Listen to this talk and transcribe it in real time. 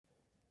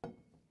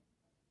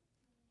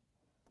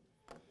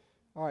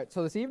All right,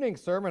 so this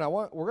evening's sermon,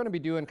 we're going to be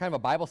doing kind of a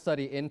Bible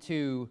study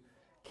into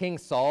King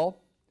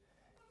Saul,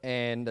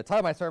 and the title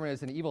of my sermon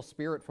is An Evil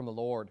Spirit from the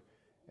Lord,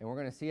 and we're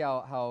going to see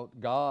how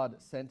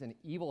God sent an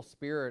evil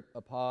spirit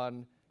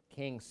upon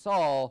King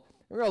Saul.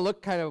 We're going to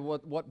look kind of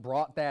what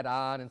brought that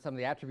on and some of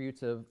the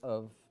attributes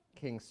of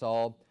King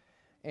Saul.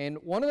 And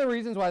one of the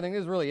reasons why I think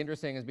this is really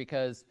interesting is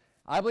because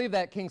I believe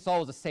that King Saul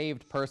was a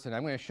saved person.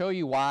 I'm going to show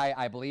you why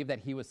I believe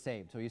that he was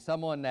saved. So he's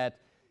someone that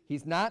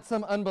he's not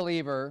some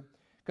unbeliever.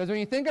 Because when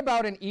you think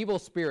about an evil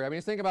spirit, I mean,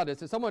 just think about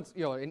this. If someone's,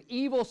 an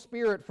evil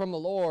spirit from the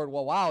Lord,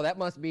 well, wow, that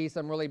must be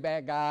some really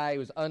bad guy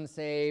who's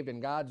unsaved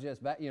and God's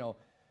just,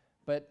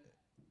 But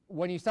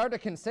when you start to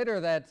consider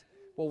that,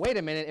 well, wait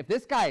a minute, if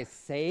this guy is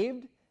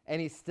saved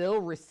and he's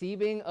still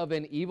receiving of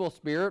an evil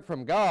spirit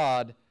from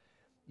God,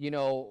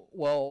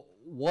 well,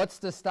 what's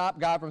to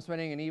stop God from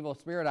spending an evil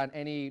spirit on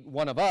any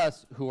one of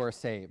us who are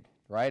saved,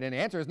 right? And the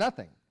answer is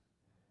nothing.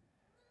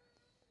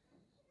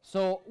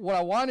 So what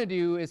I want to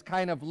do is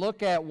kind of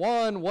look at,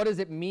 one, what does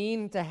it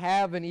mean to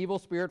have an evil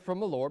spirit from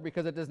the Lord?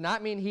 Because it does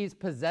not mean he's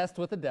possessed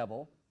with the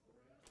devil.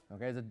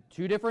 Okay, it's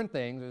two different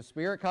things. There's a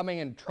spirit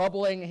coming and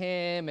troubling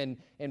him and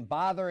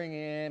bothering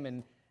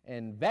him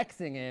and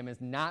vexing him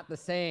is not the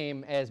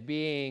same as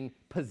being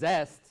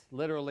possessed,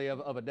 literally,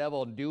 of a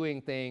devil and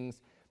doing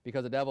things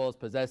because the devil is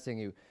possessing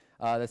you.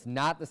 That's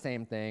not the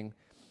same thing.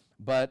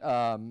 But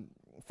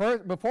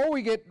first, before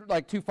we get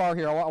too far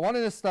here, I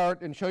wanted to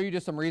start and show you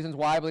just some reasons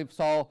why I believe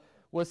Saul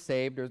was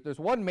saved. There's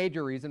one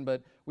major reason,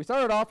 but we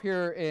started off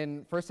here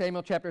in 1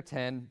 Samuel chapter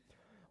 10,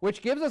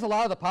 which gives us a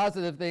lot of the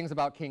positive things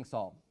about King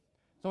Saul.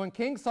 So when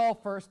King Saul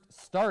first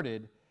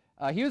started,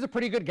 he was a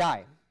pretty good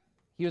guy.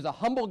 He was a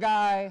humble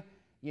guy.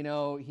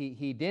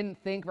 He didn't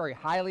think very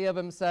highly of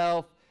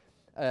himself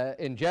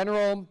in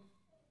general.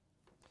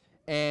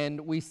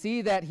 And we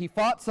see that he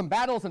fought some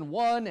battles and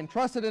won and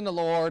trusted in the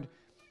Lord.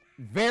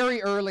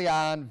 Very early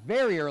on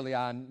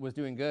was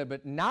doing good,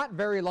 but not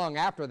very long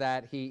after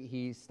that,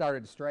 he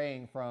started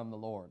straying from the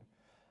Lord.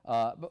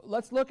 But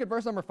let's look at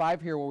verse number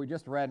 5 here, where we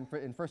just read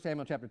in 1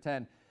 Samuel chapter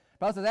 10.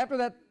 Paul says,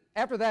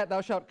 After that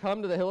thou shalt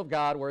come to the hill of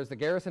God, where is the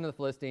garrison of the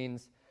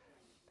Philistines,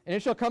 and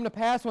it shall come to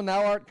pass when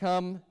thou art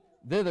come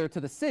thither to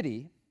the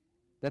city,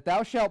 that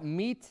thou shalt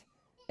meet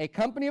a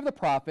company of the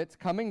prophets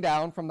coming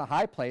down from the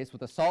high place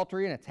with a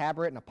psaltery and a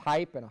tabret and a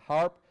pipe and a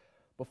harp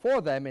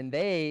before them, and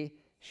they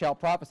shall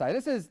prophesy.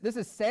 This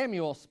is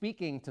Samuel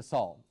speaking to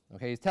Saul.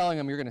 Okay, he's telling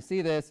him, you're going to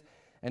see this.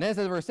 And then it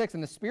says, verse 6,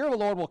 and the Spirit of the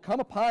Lord will come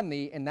upon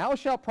thee, and thou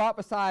shalt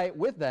prophesy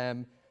with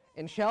them,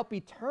 and shalt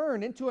be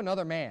turned into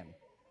another man.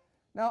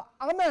 Now,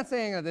 I'm not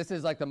saying that this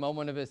is like the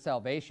moment of his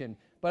salvation,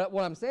 but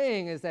what I'm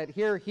saying is that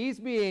here he's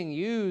being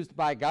used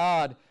by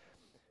God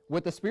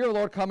with the Spirit of the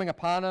Lord coming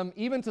upon him,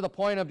 even to the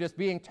point of just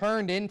being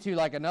turned into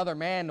like another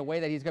man, the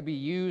way that he's going to be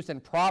used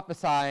and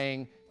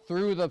prophesying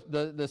through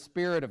the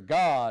Spirit of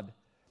God,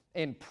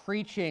 and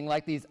preaching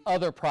like these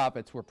other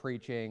prophets were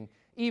preaching.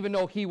 Even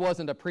though he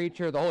wasn't a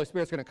preacher, the Holy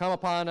Spirit's going to come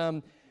upon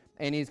him,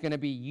 and he's going to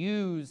be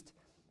used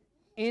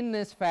in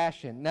this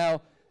fashion.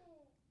 Now,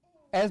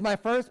 as my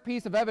first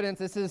piece of evidence,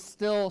 this is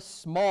still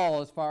small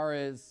as far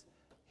as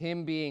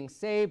him being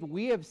saved.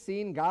 We have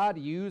seen God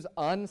use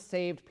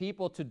unsaved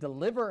people to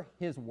deliver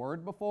his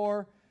word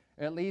before,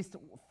 at least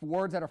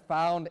words that are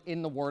found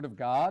in the Word of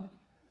God.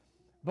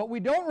 But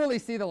we don't really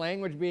see the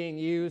language being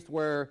used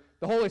where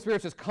the Holy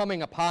Spirit's just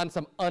coming upon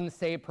some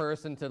unsaved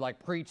person to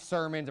preach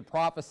sermons and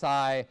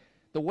prophesy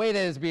the way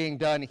that is being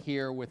done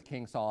here with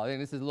King Saul. I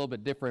think this is a little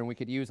bit different. We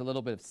could use a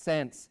little bit of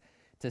sense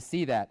to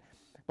see that.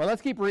 But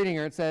let's keep reading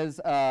here. It says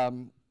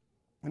in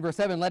verse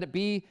 7, let it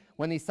be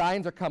when these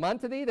signs are come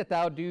unto thee that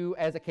thou do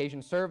as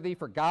occasion serve thee,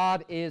 for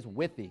God is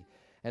with thee.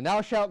 And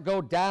thou shalt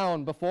go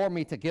down before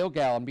me to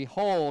Gilgal, and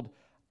behold,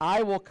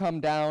 I will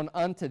come down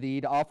unto thee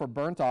to offer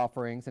burnt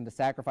offerings and to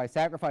sacrifice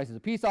sacrifices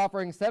of peace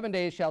offerings. 7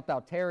 days shalt thou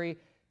tarry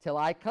till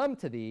I come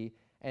to thee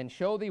and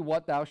show thee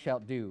what thou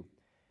shalt do.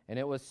 And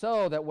it was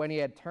so that when he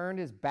had turned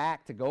his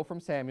back to go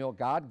from Samuel,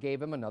 God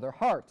gave him another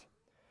heart.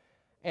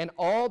 And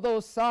all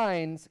those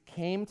signs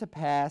came to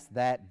pass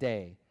that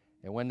day.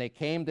 And when they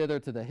came thither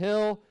to the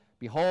hill,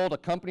 behold, a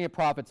company of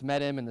prophets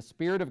met him, and the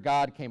Spirit of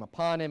God came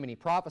upon him, and he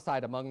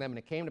prophesied among them. And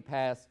it came to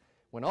pass,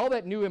 when all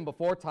that knew him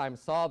before time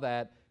saw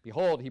that,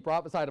 behold, he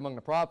prophesied among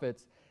the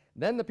prophets.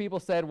 Then the people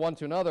said one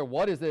to another,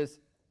 what is this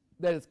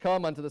that is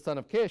come unto the son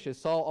of Kish? Is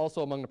Saul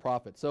also among the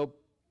prophets? So,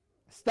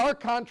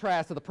 stark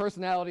contrast to the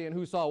personality and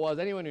who Saul was.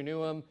 Anyone who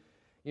knew him,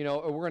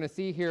 we're going to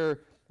see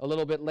here a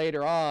little bit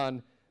later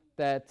on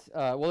that,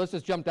 let's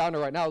just jump down to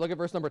right now. Look at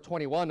verse number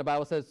 21. The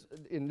Bible says,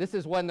 and this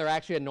is when they're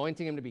actually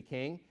anointing him to be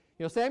king.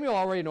 Samuel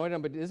already anointed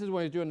him, but this is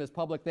when he's doing this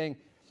public thing.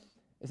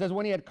 It says,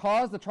 when he had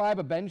caused the tribe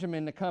of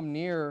Benjamin to come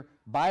near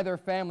by their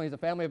families, the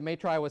family of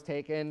Matri was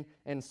taken,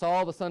 and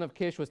Saul the son of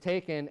Kish was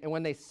taken, and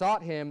when they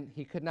sought him,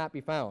 he could not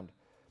be found.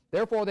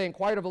 Therefore they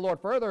inquired of the Lord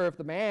further if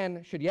the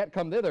man should yet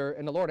come thither,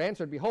 and the Lord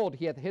answered, behold,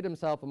 he hath hid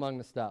himself among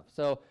the stuff.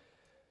 So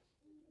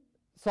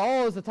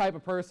Saul is the type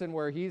of person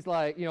where he's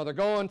they're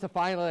going to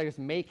finally just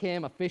make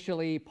him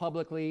officially,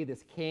 publicly,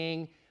 this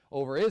king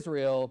over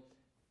Israel,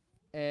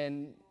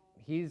 and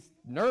he's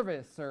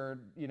nervous or,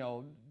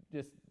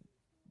 just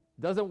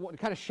doesn't,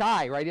 kind of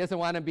shy, right? He doesn't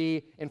want to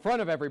be in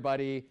front of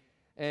everybody.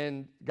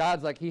 And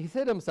God's like, he's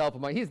hid himself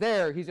among, he's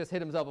there, he's just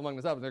hid himself among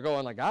the stuff. And they're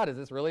going like, God, is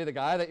this really the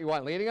guy that you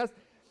want leading us?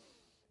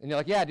 And you're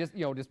like, yeah,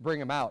 just bring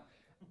him out.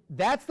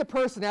 That's the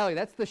personality,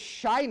 that's the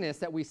shyness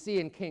that we see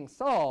in King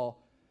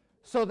Saul.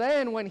 So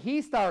then when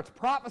he starts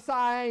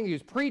prophesying,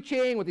 he's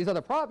preaching with these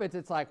other prophets,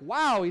 it's like,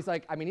 wow, he's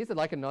like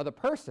another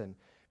person.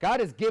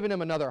 God has given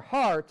him another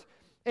heart.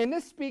 And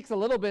this speaks a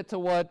little bit to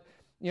what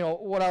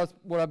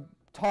I've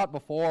taught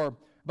before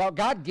about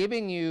God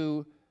giving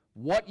you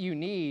what you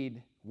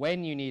need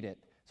when you need it.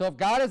 So if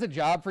God has a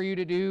job for you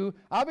to do,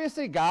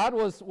 obviously God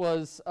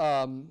was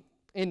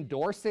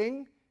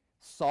endorsing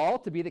Saul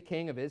to be the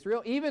king of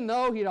Israel, even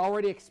though he'd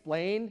already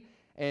explained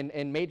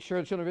and made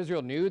sure the children of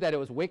Israel knew that it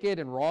was wicked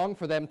and wrong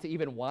for them to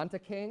even want a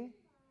king.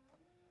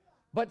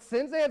 But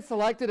since they had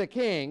selected a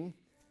king,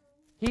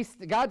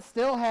 God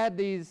still had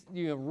these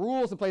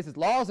rules in place, these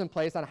laws in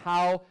place on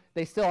how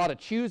they still ought to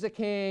choose a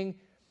king,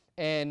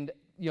 and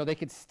they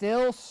could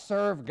still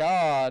serve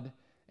God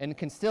and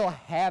can still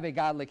have a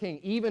godly king,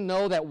 even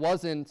though that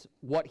wasn't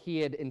what he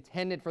had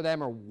intended for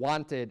them or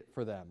wanted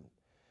for them.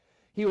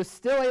 He was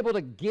still able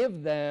to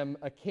give them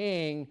a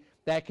king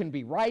that can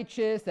be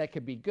righteous, that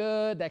could be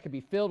good, that could be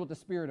filled with the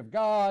Spirit of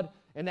God,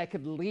 and that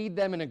could lead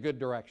them in a good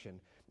direction.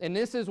 And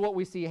this is what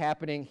we see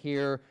happening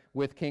here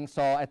with King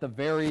Saul at the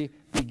very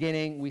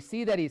beginning. We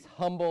see that he's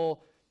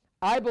humble.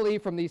 I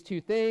believe from these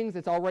two things,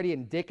 it's already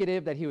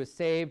indicative that he was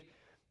saved.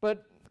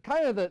 But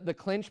kind of the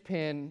clinch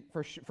pin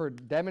for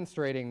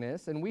demonstrating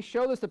this, and we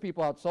show this to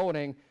people out Soul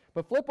Winning,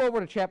 but flip over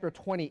to chapter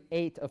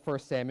 28 of 1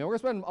 Samuel. We're going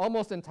to spend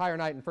almost the entire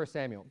night in 1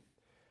 Samuel.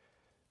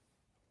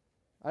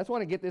 I just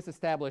want to get this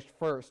established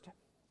first.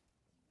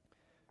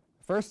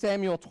 1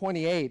 Samuel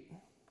 28.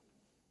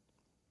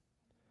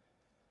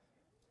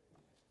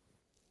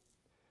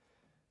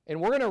 And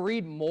we're going to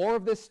read more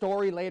of this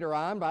story later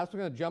on, but I'm just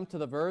going to jump to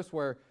the verse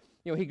where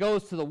he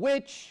goes to the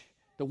witch.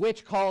 The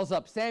witch calls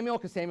up Samuel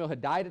because Samuel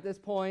had died at this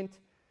point,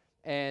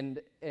 and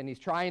he's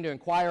trying to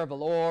inquire of the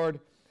Lord.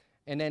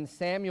 And then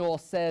Samuel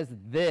says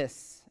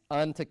this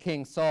unto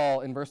King Saul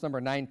in verse number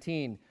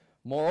 19.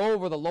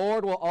 Moreover, the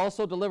Lord will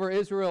also deliver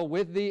Israel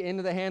with thee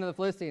into the hand of the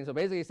Philistines. So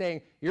basically he's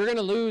saying, you're going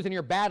to lose in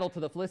your battle to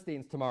the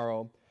Philistines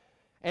tomorrow.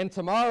 And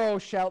tomorrow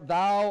shalt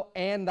thou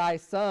and thy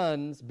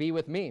sons be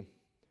with me.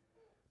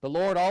 The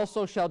Lord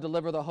also shall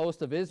deliver the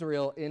host of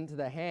Israel into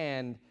the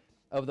hand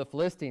of the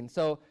Philistines.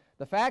 So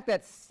the fact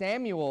that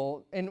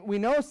Samuel, and we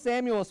know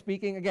Samuel is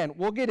speaking, again,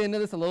 we'll get into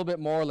this a little bit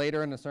more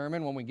later in the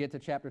sermon when we get to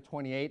chapter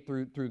 28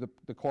 through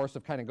the course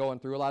of kind of going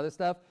through a lot of this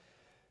stuff.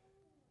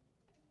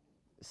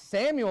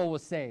 Samuel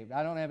was saved.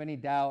 I don't have any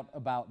doubt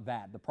about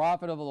that. The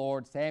prophet of the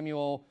Lord,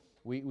 Samuel,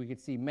 we could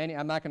see many.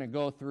 I'm not going to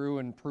go through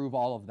and prove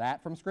all of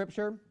that from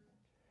Scripture.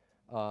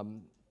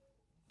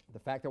 The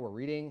fact that we're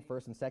reading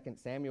 1 and 2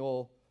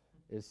 Samuel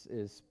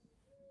is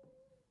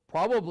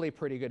probably a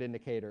pretty good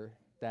indicator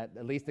that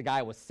at least the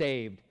guy was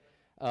saved.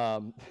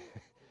 But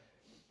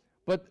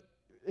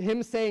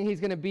him saying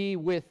he's going to be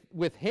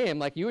with him,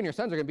 like you and your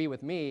sons are going to be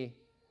with me,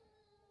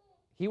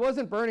 he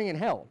wasn't burning in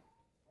hell.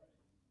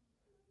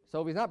 So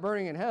if he's not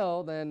burning in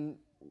hell, then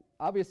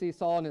obviously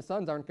Saul and his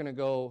sons aren't going to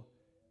go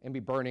and be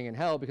burning in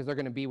hell because they're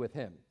going to be with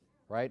him,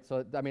 right?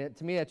 So, I mean,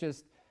 to me, that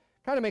just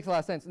kind of makes a lot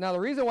of sense. Now, the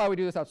reason why we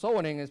do this out Soul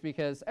Winning is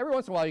because every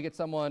once in a while you get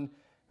someone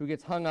who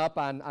gets hung up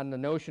on the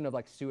notion of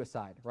like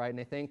suicide, right? And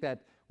they think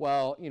that,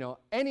 well,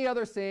 any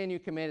other sin you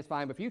commit is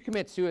fine, but if you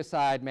commit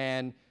suicide,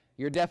 man,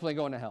 you're definitely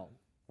going to hell,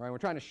 right? We're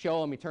trying to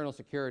show them eternal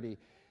security.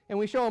 And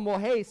we show them, well,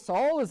 hey,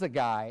 Saul is a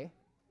guy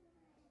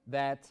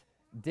that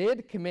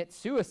did commit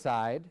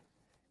suicide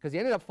because he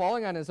ended up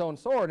falling on his own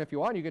sword. And if you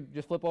want, you could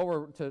just flip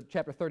over to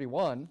chapter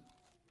 31.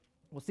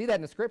 We'll see that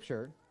in the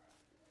Scripture.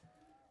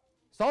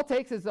 Saul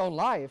takes his own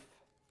life,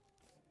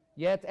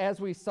 yet as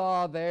we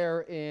saw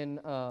there in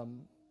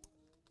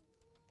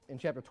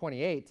chapter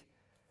 28,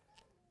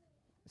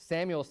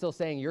 Samuel is still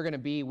saying, you're going to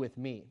be with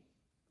me.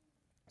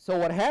 So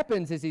what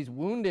happens is he's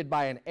wounded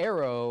by an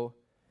arrow,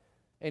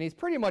 and he's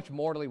pretty much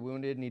mortally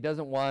wounded, and he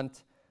doesn't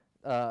want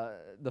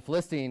the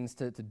Philistines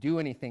to do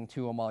anything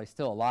to him while he's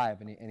still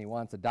alive, and he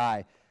wants to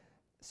die.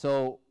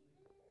 So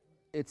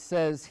it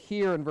says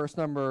here in verse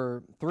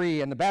number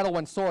 3, and the battle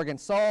went sore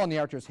against Saul, and the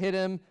archers hit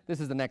him.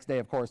 This is the next day,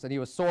 of course, and he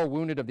was sore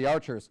wounded of the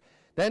archers.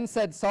 Then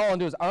said Saul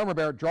unto his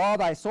armor-bearer, draw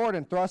thy sword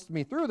and thrust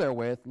me through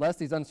therewith, lest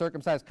these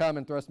uncircumcised come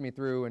and thrust me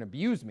through and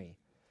abuse me.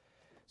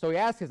 So he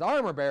asked his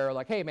armor-bearer,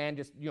 like, hey, man,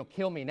 just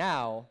kill me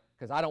now,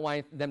 because I don't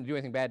want them to do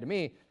anything bad to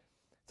me. It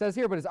says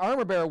here, but his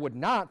armor-bearer would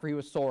not, for he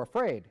was sore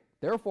afraid.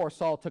 Therefore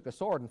Saul took a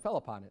sword and fell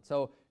upon it.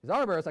 So his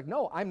armor-bearer is like,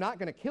 no, I'm not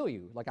going to kill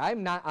you. Like,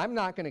 I'm not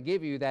going to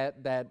give you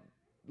that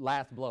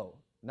last blow.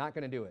 Not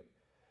going to do it.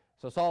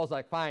 So Saul's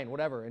like, fine,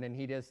 whatever. And then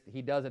he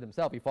does it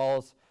himself. He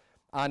falls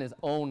on his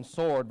own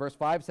sword. Verse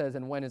 5 says,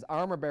 and when his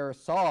armor-bearer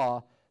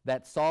saw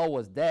that Saul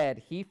was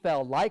dead, he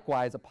fell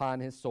likewise upon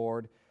his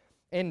sword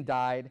and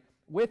died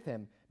with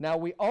him. Now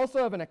we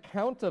also have an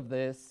account of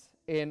this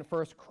in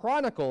 1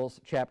 Chronicles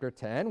chapter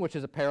 10, which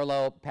is a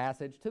parallel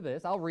passage to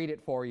this. I'll read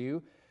it for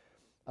you.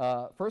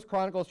 1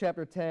 Chronicles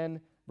chapter 10,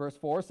 verse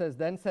 4 says,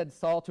 Then said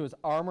Saul to his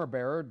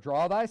armor-bearer,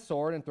 Draw thy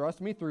sword and thrust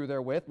me through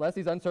therewith, lest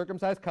these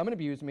uncircumcised come and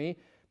abuse me.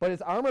 But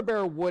his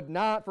armor-bearer would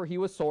not, for he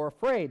was sore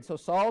afraid. So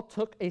Saul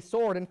took a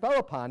sword and fell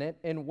upon it.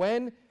 And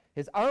when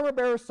his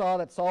armor-bearer saw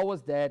that Saul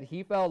was dead,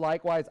 he fell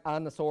likewise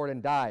on the sword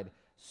and died.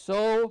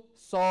 So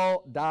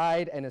Saul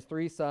died, and his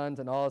 3 sons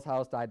and all his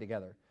house died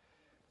together.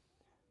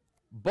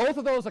 Both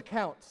of those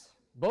accounts,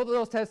 both of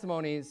those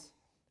testimonies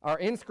are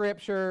in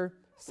Scripture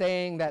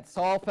saying that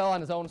Saul fell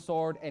on his own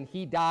sword and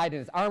he died, and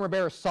his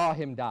armor-bearer saw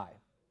him die.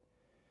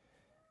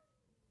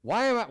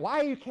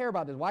 Why do you care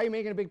about this? Why are you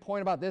making a big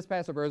point about this,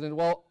 Pastor Berzins?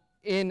 Well,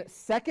 in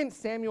 2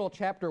 Samuel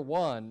chapter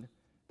 1,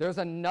 there's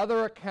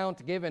another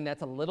account given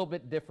that's a little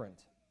bit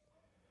different.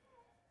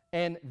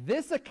 And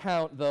this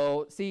account,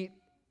 though, see,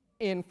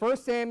 in 1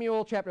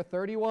 Samuel chapter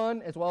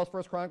 31, as well as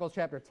 1 Chronicles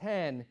chapter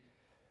 10,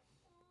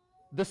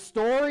 the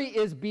story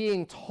is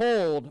being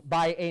told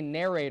by a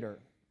narrator.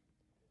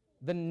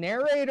 The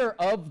narrator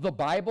of the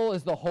Bible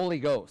is the Holy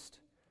Ghost.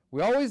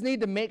 We always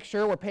need to make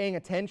sure we're paying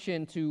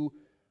attention to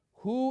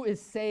who is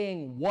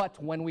saying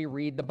what when we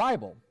read the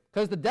Bible.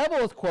 Because the devil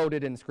is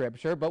quoted in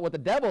Scripture, but what the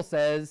devil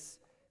says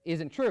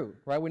isn't true,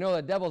 right? We know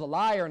the devil's a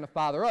liar and the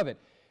father of it.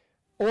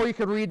 Or you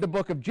could read the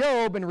book of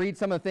Job and read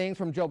some of the things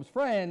from Job's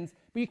friends,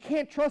 but you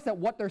can't trust that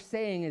what they're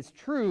saying is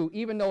true,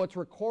 even though it's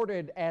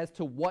recorded as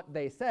to what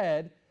they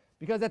said,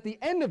 because at the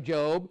end of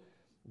Job,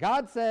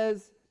 God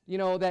says,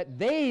 that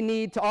they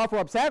need to offer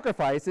up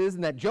sacrifices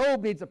and that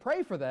Job needs to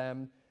pray for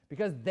them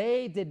because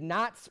they did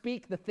not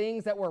speak the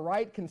things that were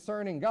right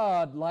concerning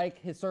God like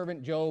his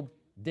servant Job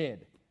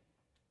did.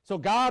 So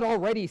God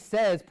already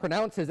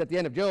pronounces at the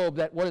end of Job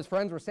that what his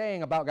friends were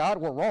saying about God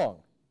were wrong.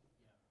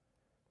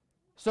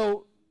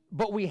 So,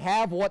 but we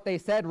have what they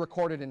said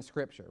recorded in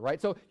Scripture, right?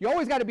 So you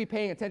always got to be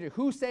paying attention.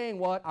 Who's saying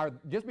what?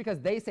 Just because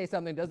they say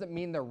something doesn't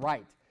mean they're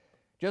right.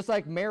 Just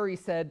like Mary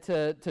said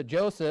to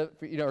Joseph,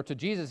 or to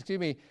Jesus, excuse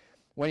me,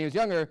 when he was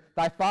younger,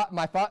 thy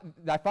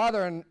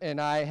father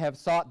and I have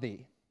sought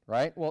thee,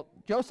 right? Well,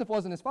 Joseph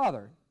wasn't his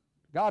father.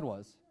 God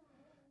was.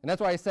 And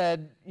that's why he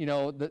said,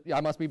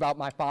 I must be about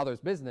my father's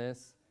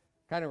business,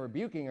 kind of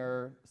rebuking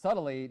her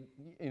subtly,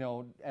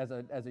 as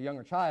a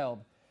younger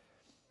child,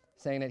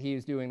 saying that he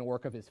was doing the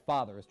work of his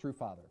father, his true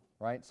father,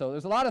 right? So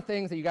there's a lot of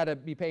things that you got to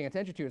be paying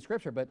attention to in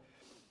Scripture, but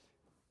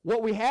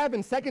what we have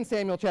in 2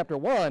 Samuel chapter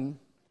 1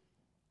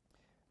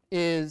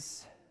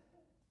 is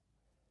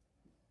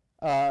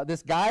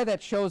this guy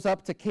that shows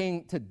up to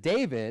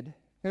David.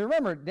 And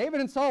remember, David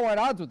and Saul were at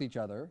odds with each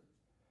other.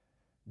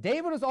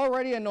 David was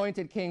already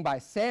anointed king by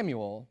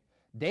Samuel.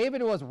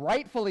 David was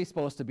rightfully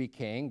supposed to be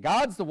king.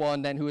 God's the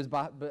one then who is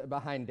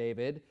behind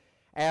David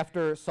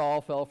after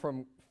Saul fell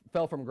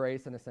from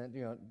grace in a sense,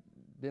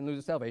 didn't lose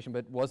his salvation,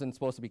 but wasn't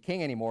supposed to be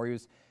king anymore.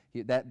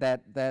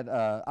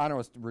 That honor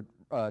was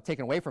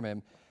taken away from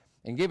him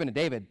and given to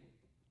David.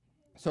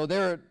 So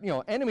they're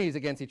enemies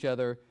against each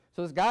other.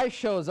 So this guy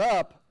shows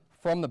up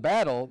from the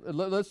battle.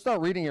 Let's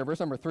start reading here, verse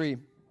number 3.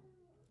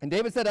 And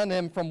David said unto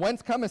him, From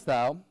whence comest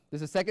thou?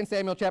 This is 2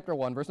 Samuel chapter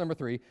 1, verse number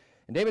 3.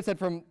 And David said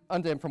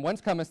unto him, From whence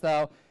comest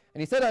thou?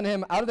 And he said unto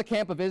him, Out of the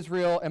camp of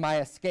Israel am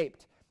I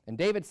escaped. And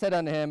David said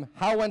unto him,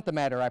 How went the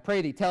matter? I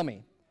pray thee, tell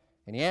me.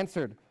 And he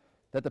answered,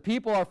 That the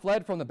people are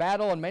fled from the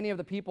battle, and many of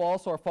the people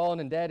also are fallen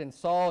and dead, and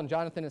Saul and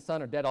Jonathan his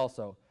son are dead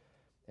also.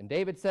 And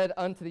David said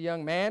unto the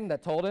young man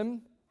that told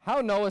him,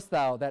 How knowest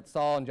thou that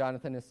Saul and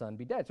Jonathan his son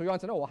be dead? So he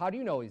wants to know, well, how do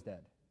you know he's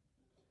dead?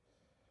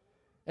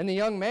 And the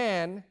young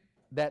man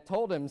that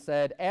told him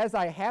said, As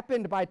I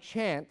happened by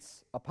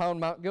chance upon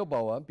Mount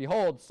Gilboa,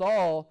 behold,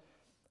 Saul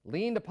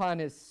leaned upon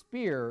his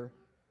spear,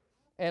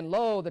 and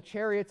lo, the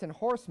chariots and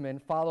horsemen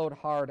followed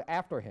hard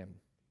after him.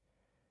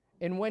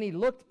 And when he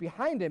looked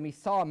behind him, he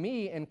saw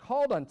me and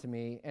called unto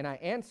me, and I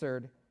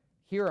answered,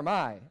 Here am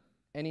I.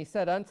 And he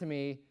said unto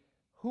me,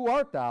 Who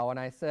art thou? And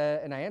I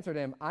answered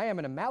him, I am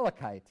an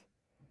Amalekite.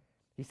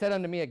 He said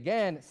unto me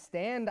again,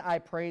 Stand, I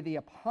pray thee,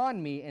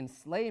 upon me, and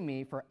slay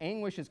me, for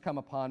anguish is come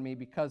upon me,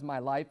 because my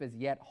life is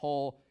yet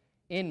whole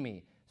in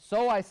me.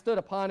 So I stood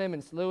upon him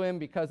and slew him,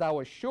 because I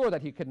was sure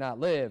that he could not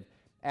live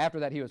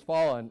after that he was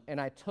fallen. And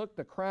I took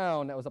the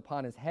crown that was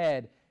upon his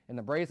head, and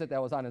the bracelet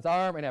that was on his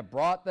arm, and have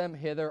brought them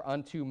hither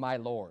unto my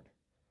Lord.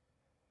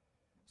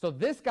 So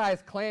this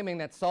guy's claiming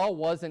that Saul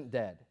wasn't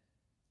dead,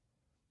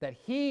 that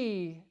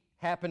he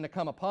happened to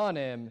come upon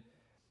him,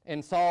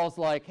 and Saul's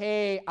like,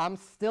 hey, I'm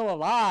still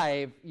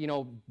alive,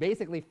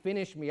 basically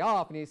finish me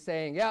off. And he's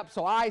saying, yep,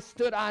 so I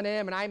stood on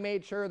him, and I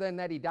made sure then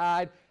that he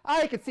died.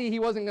 I could see he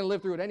wasn't going to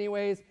live through it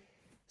anyways.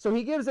 So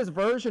he gives this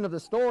version of the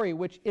story,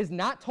 which is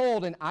not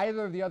told in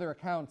either of the other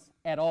accounts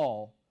at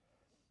all.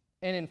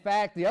 And in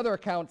fact, the other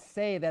accounts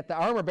say that the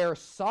armor bearer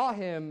saw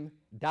him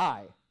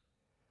die.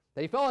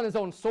 That he fell on his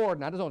own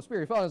sword, not his own spear,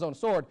 he fell on his own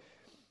sword.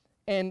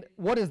 And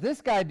what does this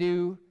guy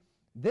do?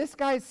 This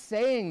guy's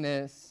saying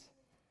this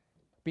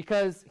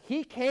because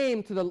he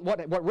came to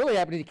what really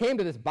happened is he came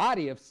to this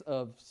body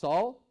of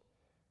Saul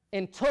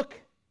and took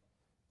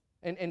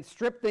and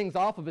stripped things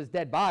off of his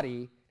dead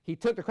body, he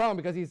took the crown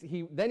because he's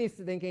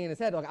thinking in his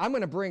head, like, I'm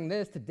going to bring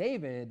this to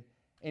David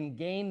and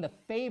gain the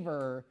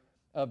favor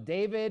of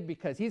David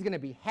because he's going to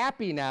be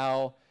happy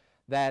now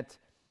that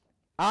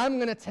I'm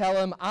going to tell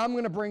him, I'm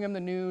going to bring him the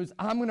news,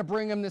 I'm going to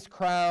bring him this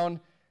crown,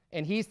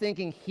 and he's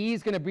thinking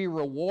he's going to be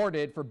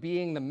rewarded for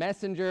being the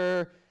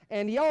messenger.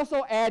 And he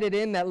also added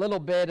in that little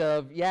bit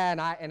of, yeah,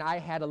 and I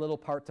had a little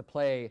part to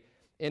play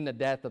in the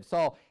death of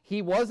Saul.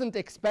 He wasn't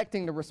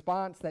expecting the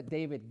response that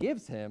David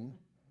gives him,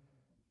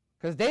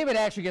 because David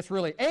actually gets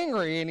really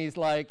angry, and he's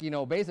like,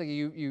 basically,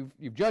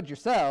 you've judged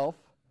yourself.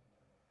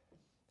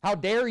 How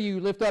dare you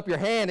lift up your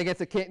hand against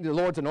the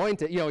Lord's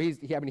anointed?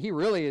 He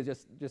really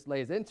is just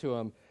lays into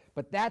him.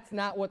 But that's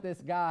not what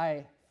this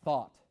guy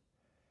thought.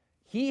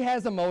 He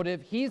has a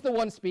motive. He's the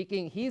one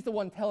speaking. He's the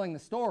one telling the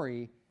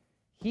story.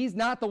 He's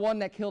not the one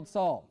that killed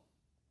Saul.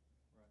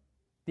 Right.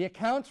 The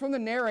accounts from the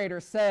narrator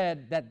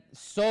said that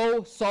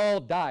so Saul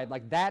died.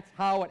 Like, that's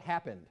how it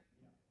happened.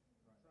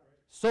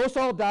 So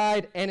Saul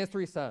died and his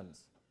 3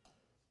 sons.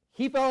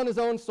 He fell on his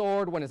own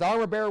sword when his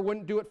armor bearer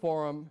wouldn't do it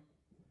for him.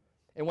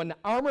 And when the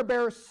armor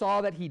bearer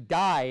saw that he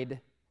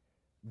died,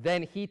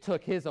 then he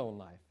took his own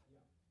life.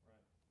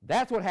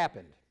 That's what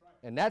happened.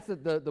 And that's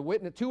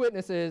the 2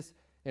 witnesses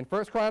in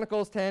 1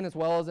 Chronicles 10 as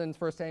well as in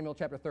 1 Samuel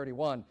chapter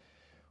 31.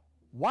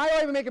 Why do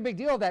I even make a big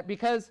deal of that?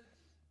 Because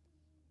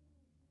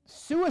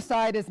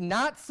suicide is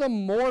not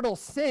some mortal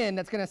sin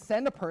that's going to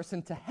send a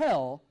person to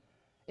hell.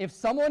 If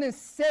someone is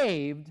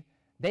saved,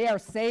 they are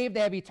saved,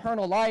 they have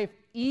eternal life.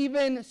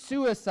 Even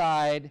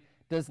suicide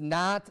does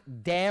not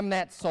damn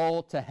that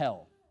soul to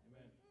hell.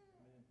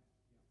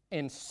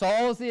 And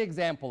Saul is the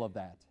example of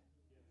that.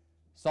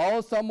 Saul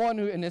is someone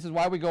who, and this is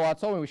why we go out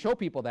so and we show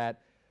people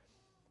that,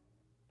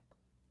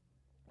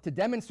 to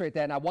demonstrate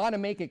that. And I want to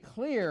make it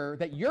clear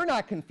that you're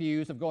not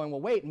confused of going,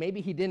 well, wait, maybe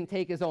he didn't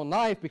take his own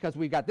life because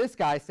we've got this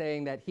guy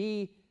saying that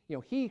he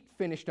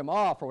finished him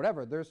off or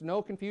whatever. There's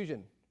no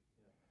confusion.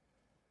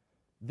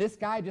 This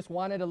guy just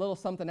wanted a little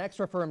something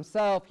extra for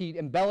himself. He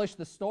embellished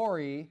the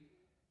story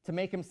to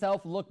make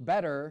himself look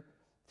better,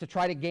 to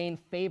try to gain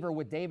favor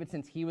with David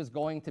since he was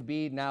going to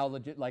be now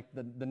legit like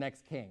the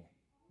next king.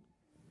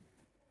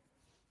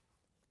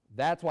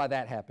 That's why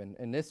that happened.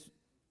 And this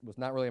was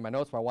not really in my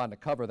notes, but I wanted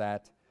to cover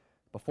that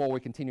before we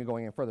continue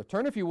going in further.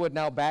 Turn, if you would,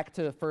 now back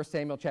to 1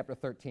 Samuel chapter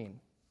 13.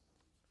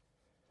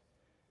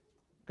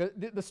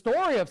 The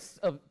story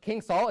of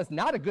King Saul is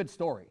not a good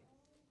story.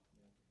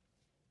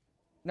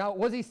 Now,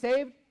 was he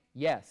saved?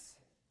 Yes.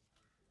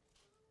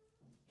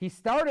 He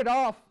started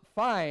off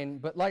fine,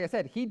 but like I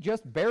said, he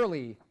just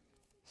barely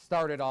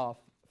started off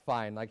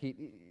fine. Like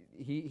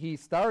he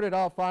started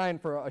off fine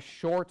for a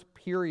short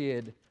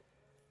period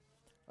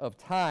of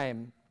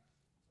time,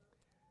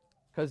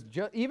 because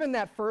even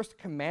that first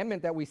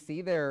commandment that we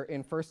see there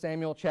in 1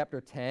 Samuel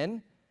chapter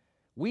 10,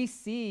 we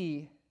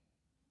see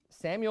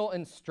Samuel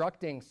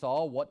instructing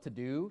Saul what to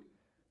do.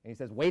 And he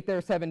says, wait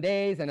there 7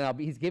 days, and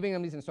he's giving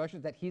him these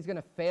instructions that he's going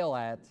to fail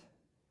at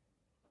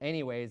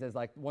anyways, as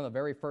like one of the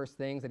very first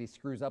things that he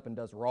screws up and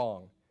does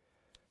wrong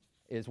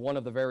is one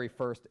of the very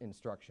first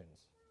instructions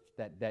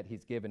that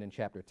he's given in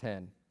chapter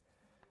 10.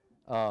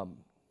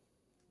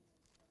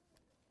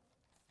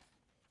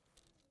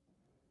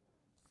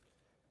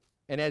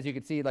 And as you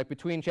can see, like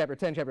between chapter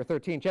 10 and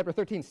chapter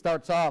 13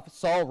 starts off,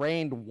 Saul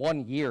reigned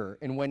 1 year.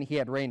 And when he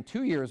had reigned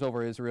 2 years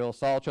over Israel,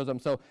 Saul chose him.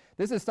 So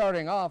this is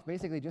starting off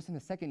basically just in the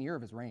second year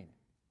of his reign.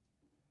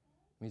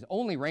 He's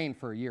only reigned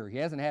for a year. He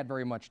hasn't had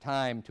very much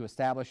time to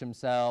establish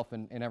himself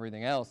and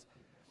everything else.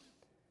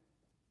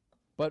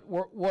 But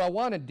what I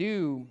want to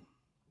do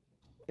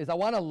is I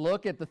want to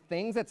look at the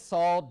things that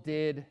Saul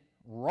did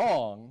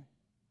wrong,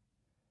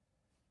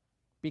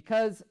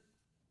 because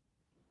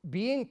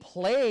being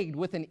plagued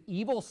with an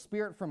evil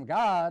spirit from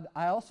God,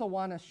 I also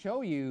want to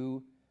show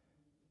you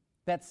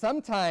that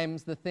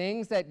sometimes the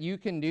things that you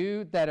can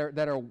do that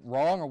are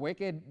wrong or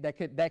wicked,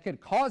 that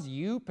could cause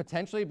you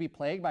potentially to be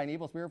plagued by an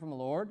evil spirit from the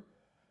Lord,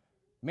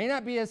 may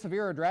not be as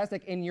severe or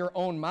drastic in your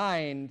own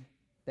mind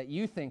that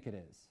you think it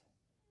is.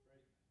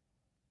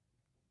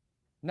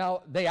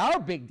 Now, they are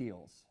big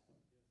deals.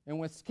 And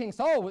with King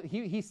Saul,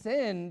 he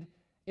sinned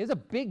is a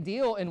big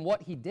deal in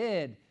what he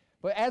did.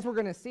 But as we're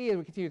going to see as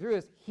we continue through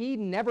this, he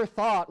never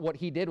thought what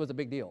he did was a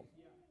big deal.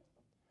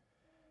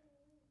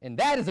 And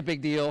that is a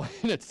big deal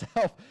in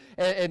itself.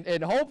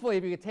 And hopefully,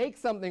 if you could take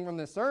something from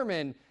this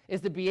sermon,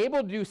 is to be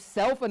able to do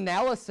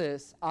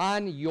self-analysis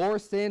on your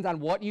sins, on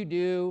what you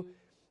do,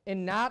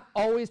 and not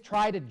always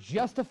try to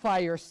justify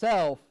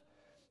yourself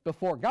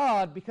before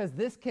God, because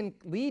this can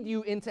lead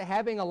you into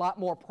having a lot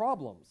more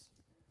problems.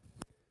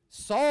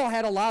 Saul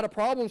had a lot of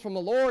problems from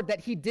the Lord that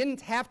he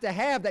didn't have to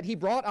have, that he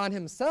brought on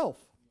himself.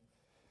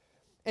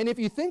 And if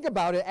you think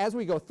about it as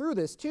we go through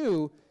this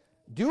too,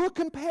 do a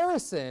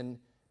comparison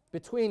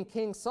between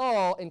King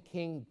Saul and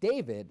King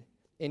David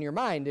in your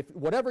mind. If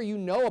whatever you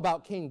know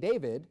about King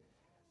David,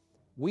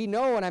 we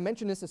know, and I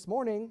mentioned this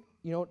morning,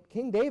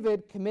 King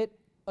David commit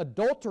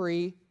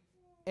adultery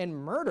and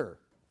murder.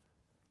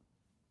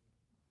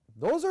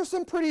 Those are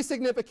some pretty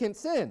significant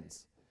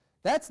sins.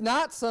 That's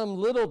not some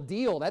little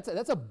deal. That's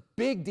a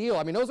big deal.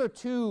 I mean, those are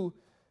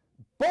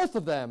both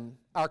of them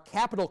are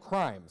capital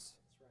crimes.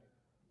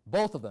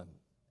 Both of them.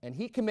 And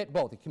he commit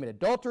both. He commit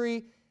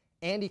adultery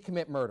and he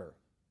commit murder.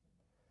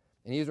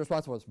 And he was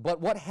responsible for this. But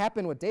what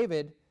happened with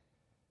David,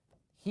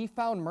 he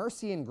found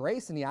mercy and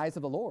grace in the eyes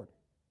of the Lord.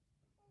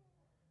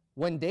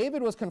 When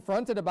David was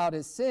confronted about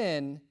his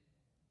sin,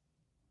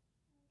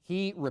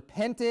 he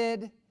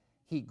repented,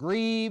 he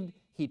grieved,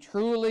 he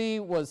truly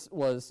was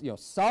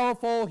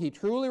sorrowful, he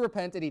truly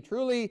repented, he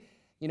truly,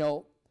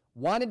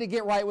 wanted to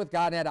get right with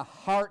God and had a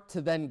heart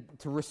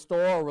to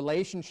restore a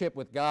relationship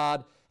with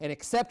God and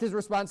accept his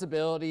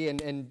responsibility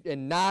and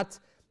not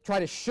try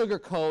to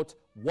sugarcoat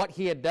what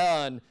he had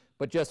done,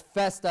 but just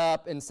fessed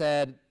up and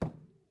said,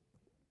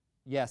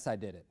 yes, I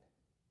did it.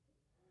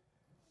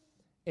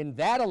 And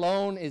that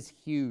alone is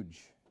huge.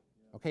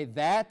 Okay,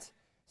 that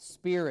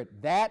spirit,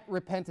 that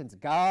repentance,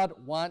 God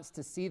wants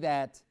to see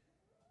that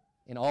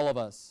in all of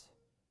us.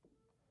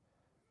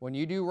 When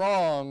you do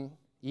wrong,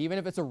 even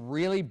if it's a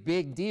really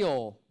big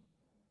deal,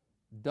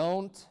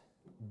 don't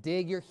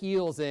dig your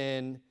heels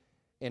in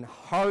and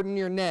harden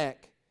your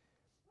neck,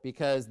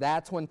 because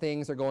that's when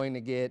things are going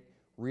to get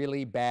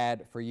really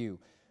bad for you.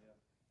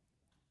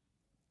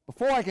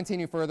 Before I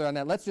continue further on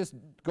that, let's just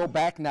go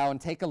back now and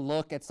take a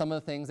look at some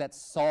of the things that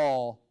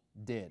Saul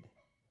did.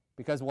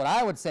 Because what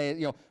I would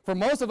say, for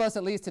most of us,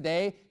 at least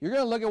today, you're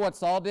going to look at what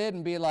Saul did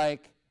and be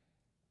like,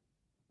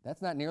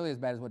 that's not nearly as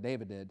bad as what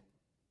David did.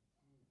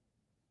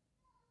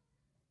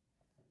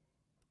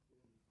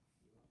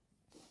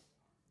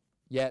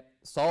 Yet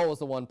Saul was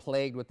the one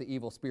plagued with the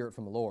evil spirit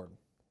from the Lord.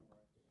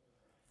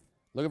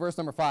 Look at verse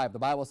number 5. The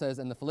Bible says,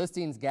 and the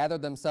Philistines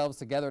gathered themselves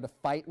together to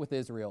fight with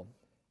Israel.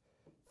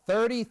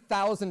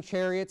 30,000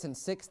 chariots and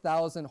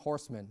 6,000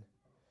 horsemen,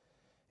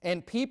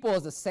 and people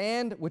as the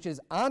sand which is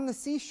on the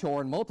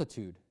seashore in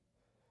multitude.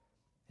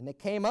 And they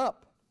came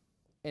up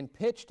and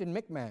pitched in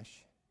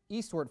Michmash,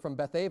 eastward from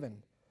Bethaven.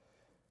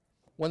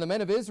 When the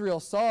men of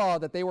Israel saw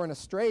that they were in a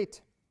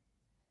strait,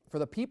 for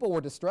the people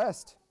were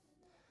distressed,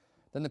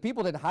 then the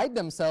people did hide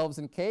themselves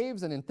in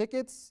caves and in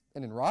thickets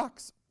and in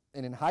rocks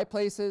and in high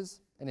places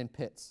and in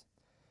pits.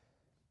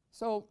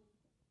 So,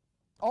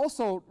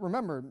 also,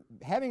 remember,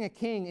 having a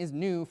king is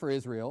new for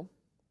Israel,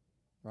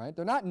 right?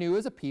 They're not new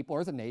as a people or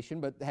as a nation,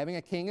 but having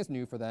a king is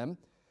new for them.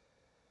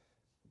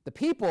 The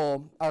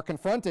people are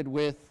confronted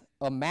with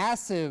a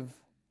massive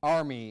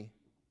army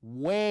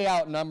way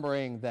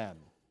outnumbering them.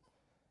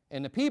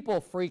 And the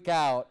people freak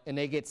out and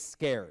they get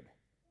scared,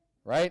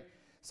 right?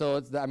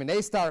 So,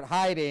 they start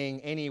hiding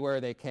anywhere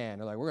they can.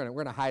 They're like, we're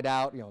gonna hide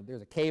out.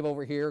 There's a cave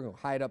over here. We're going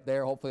to hide up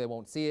there. Hopefully they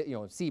won't see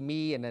it, see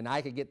me, and then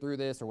I could get through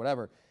this or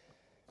whatever.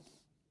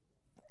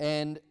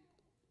 And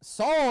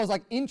Saul is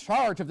like in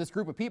charge of this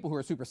group of people who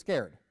are super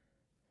scared.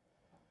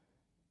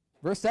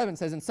 Verse 7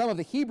 says, and some of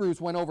the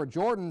Hebrews went over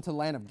Jordan to the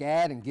land of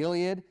Gad and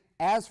Gilead.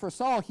 As for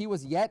Saul, he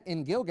was yet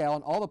in Gilgal,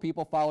 and all the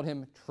people followed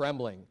him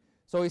trembling.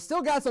 So he's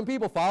still got some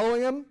people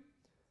following him,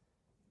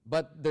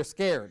 but they're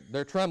scared.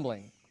 They're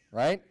trembling,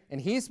 right?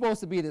 And he's supposed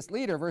to be this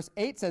leader. Verse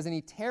 8 says, and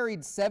he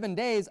tarried 7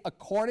 days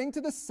according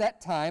to the set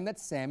time that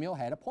Samuel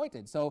had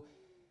appointed. So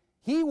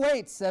he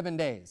waits 7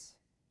 days.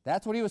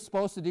 That's what he was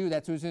supposed to do.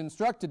 That's what he was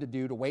instructed to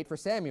do, to wait for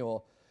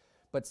Samuel.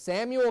 But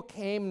Samuel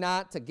came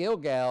not to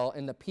Gilgal,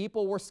 and the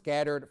people were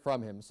scattered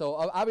from him. So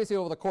obviously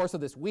over the course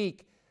of this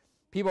week,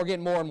 people are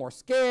getting more and more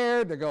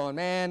scared. They're going,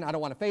 man, I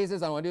don't want to face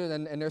this. I don't want to do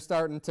this. And they're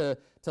starting to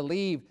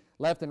leave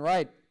left and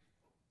right.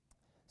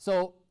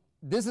 So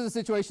this is a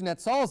situation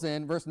that Saul's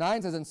in. Verse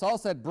 9 says, and Saul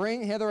said,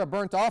 bring hither a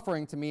burnt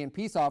offering to me and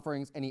peace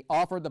offerings. And he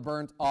offered the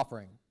burnt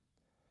offering.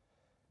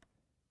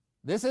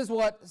 This is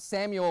what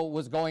Samuel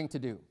was going to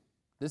do.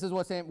 This is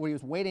what he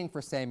was waiting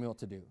for Samuel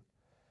to do.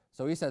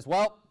 So he says,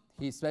 well,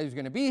 he said he's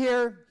going to be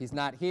here. He's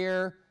not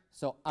here.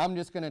 So I'm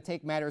just going to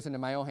take matters into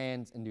my own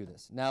hands and do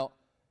this. Now,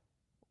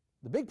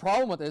 the big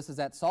problem with this is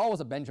that Saul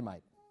was a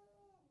Benjamite.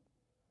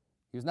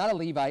 He was not a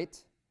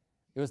Levite.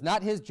 It was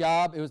not his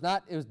job. It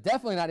was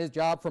definitely not his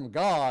job from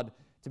God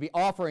to be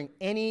offering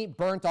any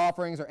burnt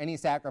offerings or any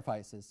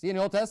sacrifices. See, in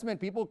the Old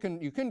Testament,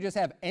 you couldn't just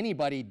have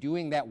anybody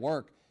doing that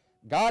work.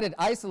 God had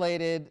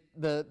isolated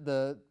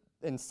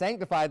and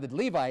sanctified the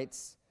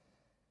Levites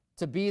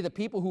to be the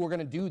people who were going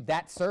to do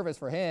that service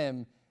for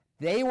him.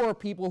 They were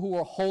people who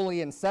were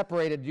holy and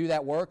separated to do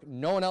that work.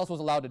 No one else was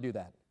allowed to do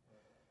that.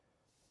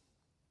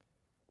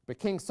 But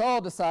King Saul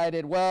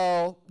decided,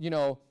 well,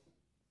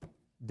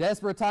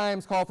 desperate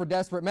times call for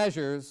desperate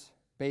measures,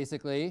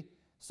 basically.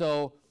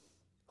 So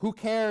who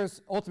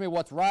cares ultimately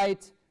what's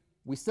right?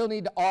 We still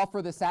need to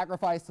offer the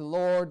sacrifice to the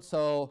Lord,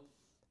 so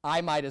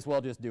I might as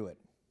well just do it.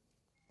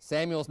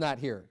 Samuel's not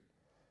here.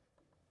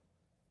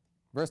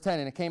 Verse 10,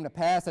 and it came to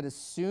pass that as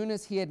soon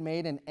as he had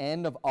made an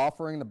end of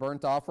offering the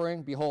burnt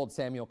offering, behold,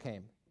 Samuel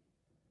came.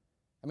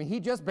 He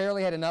just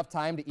barely had enough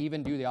time to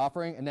even do the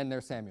offering, and then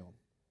there's Samuel.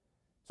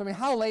 So,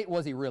 how late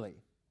was he really?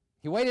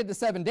 He waited the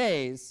 7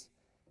 days.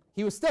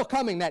 He was still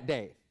coming that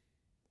day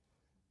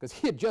because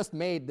he had just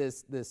made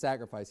this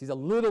sacrifice. He's a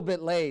little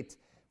bit late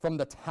from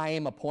the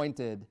time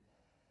appointed,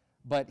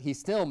 but he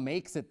still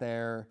makes it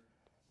there.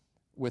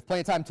 with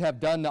plenty of time to have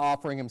done the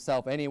offering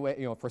himself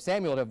anyway, for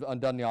Samuel to have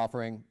undone the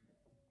offering,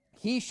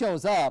 he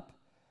shows up.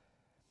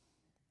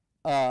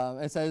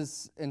 It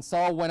says, and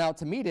Saul went out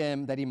to meet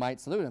him that he might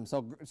salute him.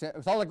 So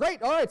Saul's like,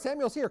 great, all right,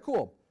 Samuel's here,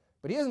 cool.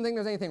 But he doesn't think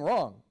there's anything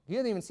wrong. He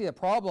doesn't even see a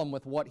problem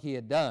with what he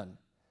had done.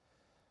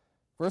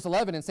 Verse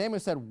 11, and Samuel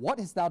said, what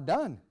hast thou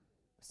done?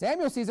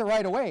 Samuel sees it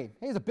right away.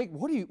 Hey, he's a big,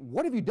 what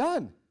have you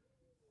done?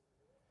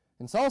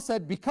 And Saul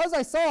said, because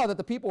I saw that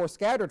the people were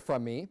scattered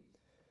from me,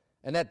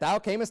 and that thou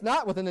camest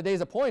not within the days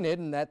appointed,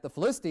 and that the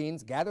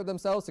Philistines gathered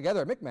themselves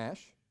together at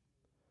Michmash.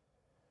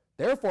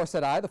 Therefore,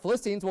 said I, the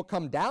Philistines will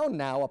come down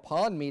now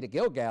upon me to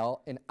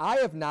Gilgal, and I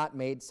have not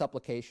made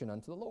supplication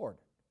unto the Lord.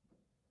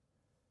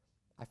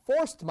 I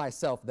forced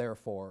myself,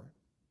 therefore,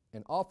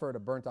 and offered a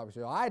burnt offering.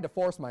 So I had to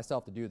force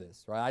myself to do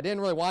this, right? I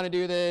didn't really want to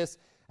do this.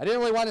 I didn't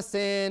really want to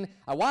sin.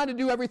 I wanted to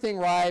do everything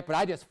right, but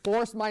I just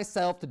forced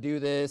myself to do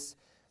this,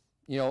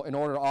 in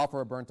order to offer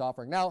a burnt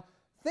offering. Now,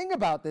 think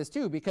about this,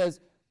 too, because,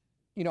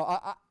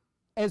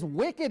 as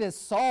wicked as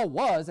Saul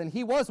was, and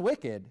he was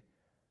wicked,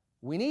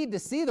 we need to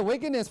see the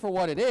wickedness for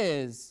what it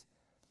is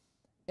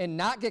and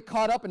not get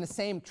caught up in the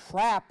same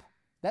trap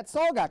that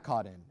Saul got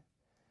caught in.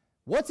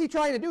 What's he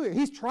trying to do here?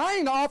 He's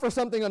trying to offer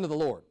something unto the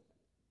Lord.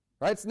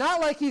 Right? It's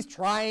not like he's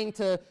trying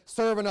to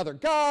serve another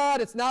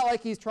god. It's not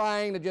like he's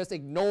trying to just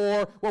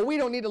ignore, well, we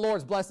don't need the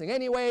Lord's blessing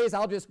anyways.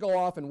 I'll just go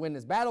off and win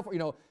this battle.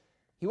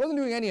 He wasn't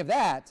doing any of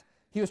that.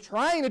 He was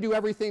trying to do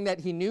everything that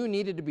he knew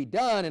needed to be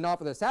done and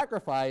offer the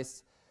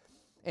sacrifice.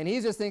 And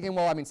he's just thinking,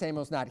 well,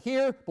 Samuel's not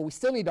here, but we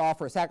still need to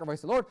offer a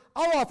sacrifice to the Lord.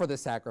 I'll offer the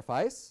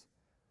sacrifice.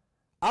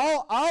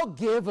 I'll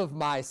give of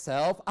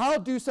myself. I'll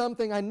do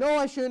something I know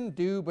I shouldn't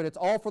do, but it's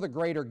all for the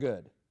greater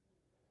good.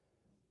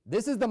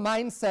 This is the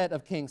mindset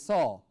of King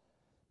Saul.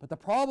 But the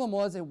problem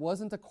was it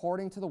wasn't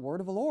according to the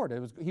word of the Lord.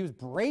 He was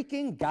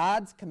breaking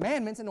God's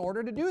commandments in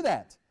order to do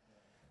that.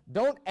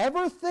 Don't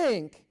ever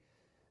think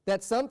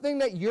that something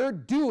that you're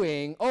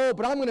doing,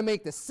 but I'm going to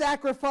make the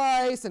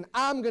sacrifice, and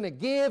I'm going to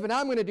give, and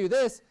I'm going to do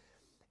this.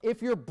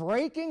 If you're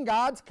breaking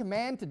God's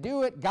command to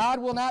do it,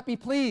 God will not be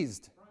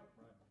pleased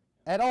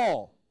at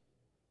all.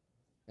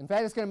 In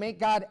fact, it's going to make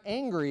God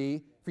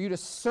angry for you to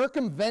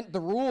circumvent the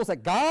rules that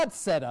God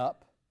set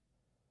up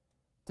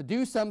to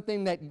do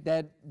something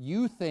that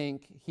you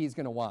think he's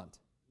going to want.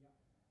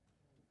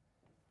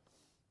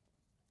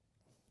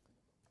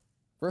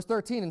 Verse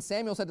 13, and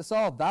Samuel said to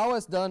Saul, thou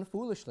hast done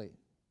foolishly.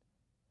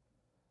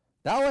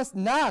 Thou hast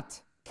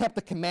not kept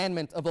the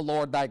commandment of the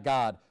Lord thy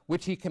God,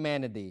 which he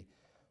commanded thee.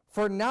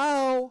 For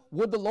now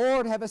would the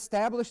Lord have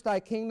established thy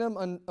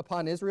kingdom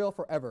upon Israel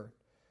forever.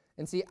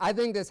 And see, I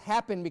think this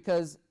happened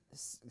because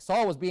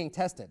Saul was being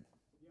tested.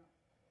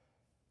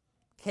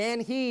 Can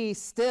he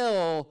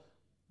still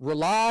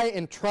rely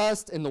and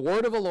trust in the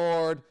word of the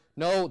Lord?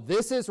 No,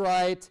 this is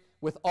right.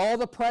 With all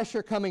the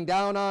pressure coming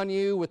down on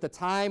you, with the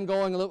time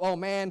going, oh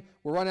man,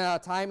 we're running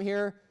out of time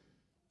here.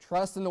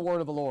 Trust in the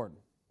word of the Lord.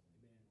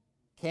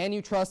 Can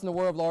you trust in the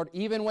word of the Lord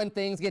even when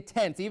things get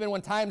tense, even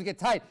when times get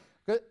tight?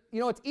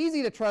 It's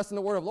easy to trust in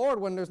the word of the Lord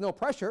when there's no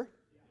pressure.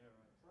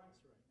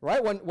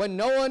 Right? When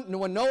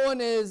no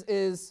one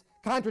is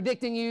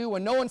contradicting you,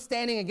 when no one's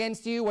standing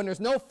against you, when there's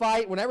no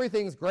fight, when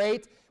everything's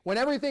great, when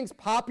everything's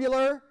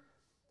popular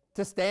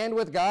to stand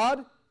with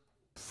God,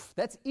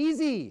 that's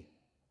easy.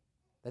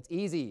 That's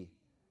easy.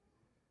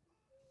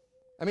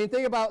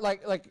 Think about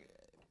like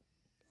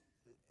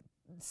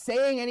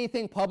saying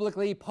anything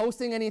publicly,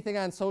 posting anything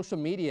on social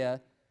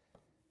media,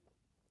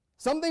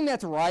 something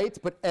that's right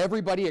but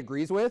everybody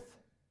agrees with,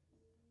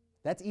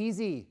 that's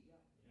easy.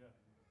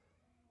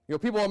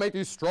 People want to make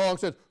these strong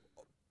says,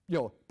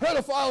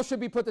 pedophiles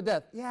should be put to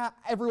death. Yeah,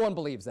 everyone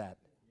believes that.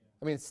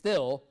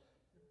 Still,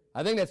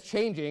 I think that's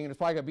changing, and it's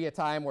probably going to be a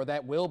time where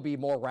that will be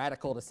more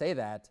radical to say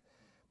that.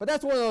 But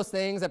that's one of those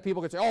things that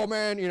people could say, oh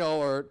man,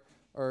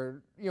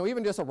 or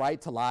even just a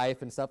right to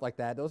life and stuff like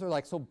that. Those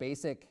are so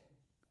basic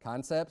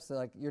concepts.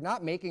 You're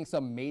not making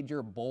some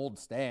major bold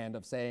stand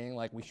of saying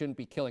we shouldn't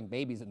be killing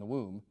babies in the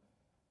womb.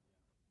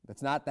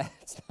 It's not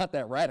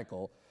that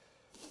radical.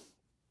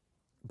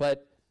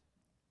 But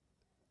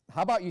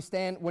how about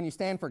when you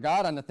stand for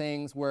God on the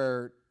things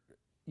where,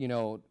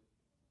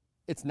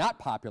 it's not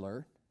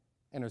popular,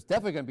 and there's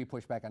definitely going to be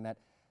pushback on that.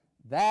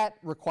 That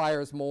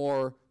requires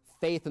more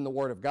faith in the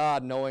Word of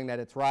God, knowing that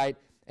it's right,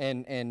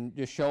 and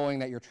just showing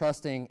that you're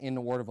trusting in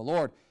the Word of the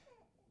Lord.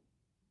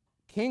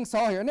 King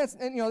Saul here, and this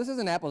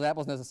isn't apples to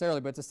apples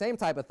necessarily, but it's the same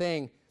type of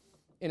thing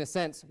in a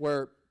sense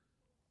where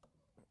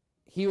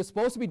he was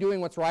supposed to be doing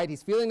what's right.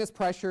 He's feeling this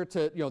pressure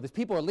to, these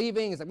people are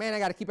leaving. He's like, man, I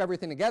got to keep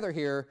everything together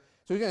here.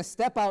 So he's going to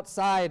step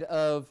outside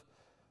of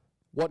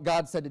what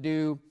God said to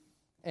do,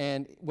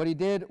 and what he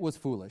did was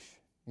foolish.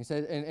 He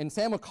said, and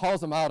Samuel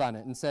calls him out on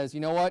it and says,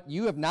 you know what?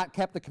 You have not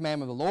kept the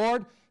commandment of the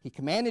Lord. He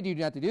commanded you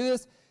not to do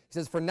this. He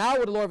says, for now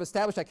would the Lord have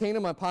established thy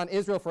kingdom upon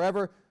Israel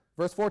forever.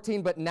 Verse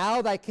 14, but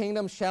now thy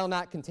kingdom shall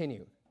not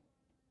continue.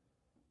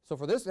 So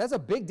for this, that's a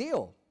big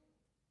deal.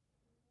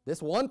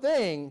 This one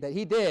thing that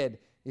he did,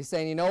 he's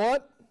saying, you know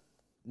what?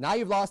 Now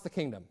you've lost the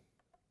kingdom.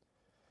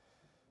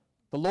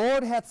 The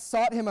Lord hath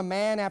sought him a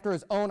man after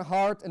his own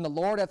heart, and the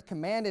Lord hath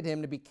commanded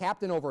him to be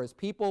captain over his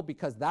people,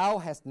 because thou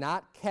hast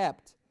not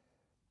kept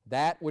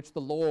that which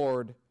the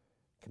Lord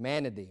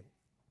commanded thee.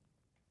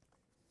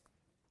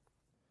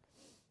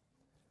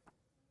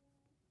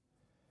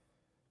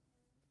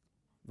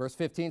 Verse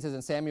 15 says,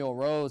 And Samuel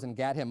arose and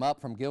gat him up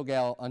from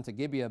Gilgal unto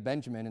Gibeah of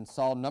Benjamin, and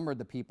Saul numbered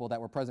the people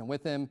that were present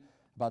with him,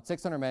 about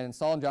 600 men, and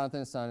Saul and Jonathan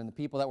his son, and the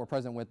people that were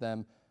present with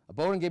them,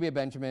 abode in Gibeah of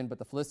Benjamin, but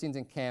the Philistines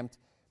encamped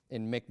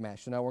in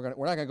Michmash. So now we're not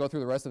going to go through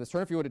the rest of this.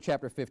 Turn, if you would, to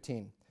chapter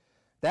 15.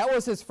 That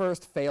was his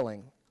first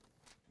failing.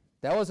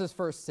 That was his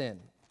first sin.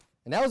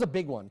 And that was a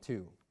big one,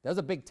 too. That was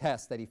a big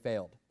test that he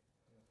failed.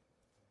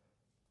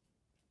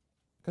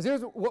 Because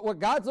here's what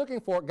God's looking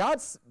for.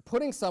 God's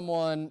putting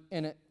someone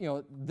in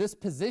this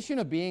position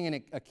of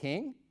being a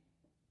king.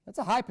 That's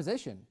a high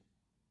position.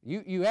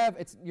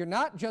 You're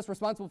not just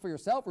responsible for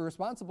yourself, you're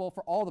responsible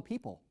for all the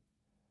people.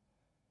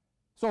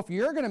 So if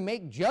you're going to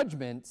make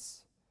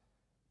judgments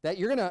that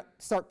you're going to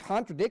start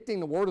contradicting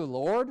the word of the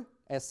Lord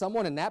as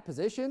someone in that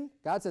position,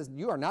 God says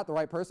you are not the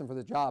right person for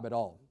the job at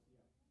all.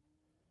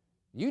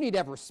 You need to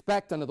have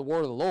respect unto the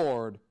word of the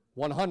Lord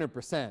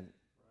 100%.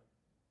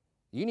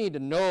 You need to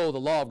know the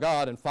law of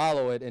God and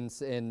follow it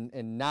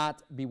and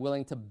not be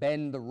willing to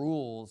bend the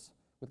rules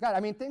with God.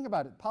 I mean, think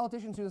about it.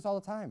 Politicians do this all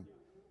the time.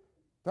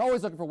 They're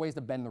always looking for ways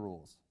to bend the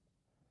rules.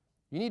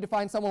 You need to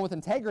find someone with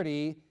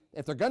integrity,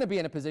 if they're going to be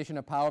in a position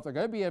of power, if they're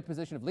going to be in a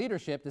position of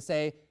leadership, to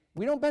say,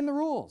 we don't bend the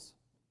rules.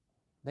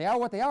 They are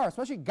what they are,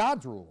 especially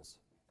God's rules.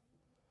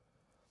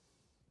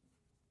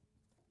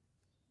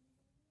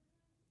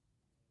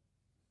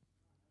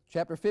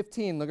 Chapter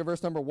 15, look at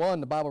verse number 1.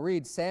 The Bible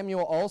reads,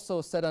 Samuel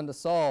also said unto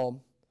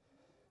Saul,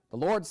 The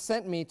Lord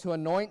sent me to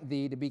anoint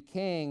thee to be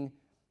king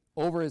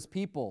over his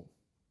people,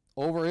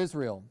 over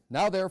Israel.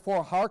 Now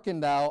therefore hearken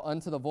thou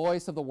unto the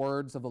voice of the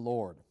words of the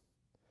Lord.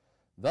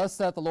 Thus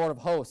saith the Lord of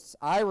hosts,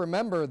 I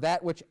remember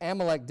that which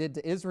Amalek did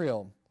to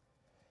Israel,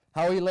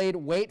 how he laid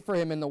wait for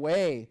him in the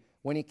way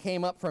when he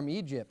came up from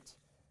Egypt.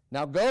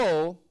 Now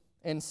go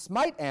and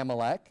smite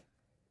Amalek,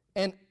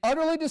 and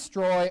utterly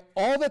destroy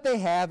all that they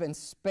have, and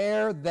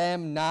spare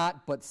them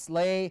not, but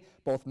slay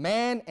both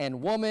man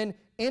and woman,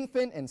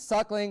 infant and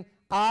suckling,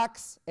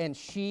 ox and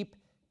sheep,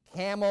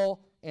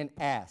 camel and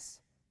ass.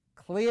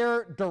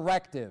 Clear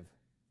directive.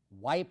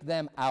 Wipe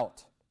them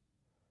out.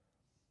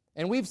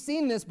 And we've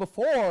seen this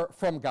before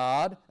from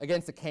God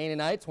against the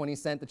Canaanites when he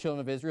sent the children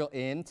of Israel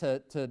in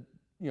to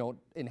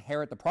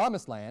inherit the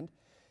promised land.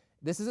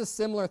 This is a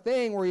similar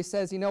thing where he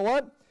says, you know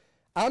what?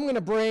 I'm going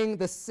to bring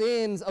the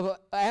sins of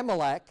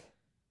Amalek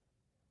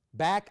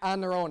back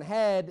on their own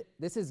head.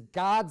 This is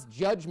God's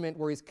judgment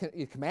where he's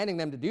commanding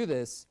them to do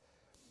this,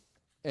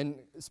 and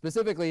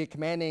specifically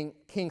commanding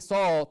King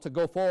Saul to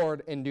go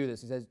forward and do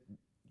this. He says,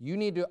 you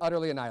need to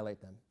utterly annihilate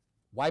them.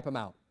 Wipe them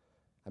out.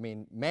 I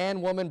mean,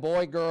 man, woman,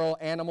 boy, girl,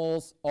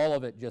 animals, all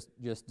of it,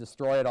 just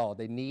destroy it all.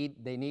 They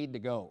need to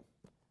go.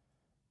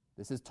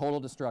 This is total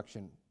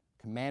destruction.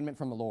 Commandment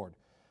from the Lord.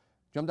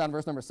 Jump down to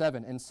verse number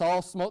 7. And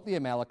Saul smote the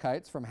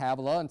Amalekites from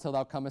Havilah until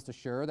thou comest to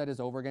Shur, that is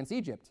over against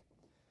Egypt.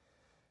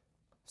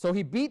 So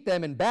he beat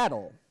them in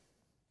battle.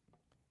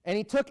 And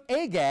he took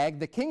Agag,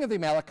 the king of the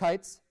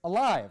Amalekites,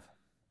 alive,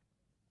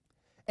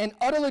 and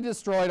utterly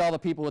destroyed all the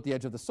people with the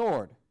edge of the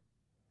sword.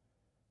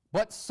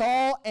 But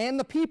Saul and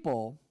the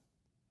people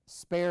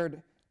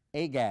spared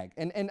Agag.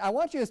 And I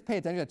want you to pay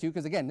attention to that too,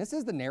 because again, this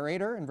is the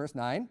narrator in verse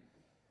 9.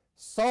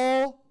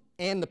 Saul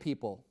and the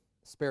people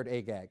spared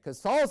Agag. Because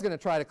Saul's going to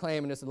try to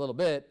claim in just a little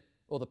bit,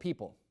 well, the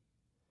people.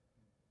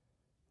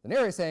 The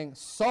narrator is saying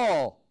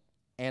Saul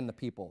and the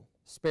people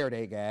spared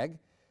Agag,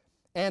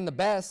 and the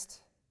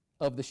best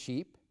of the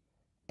sheep,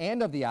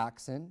 and of the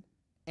oxen,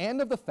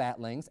 and of the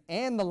fatlings,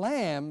 and the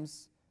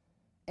lambs,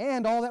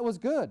 and all that was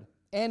good,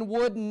 and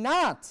would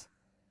not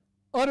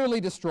utterly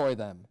destroy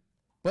them.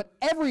 But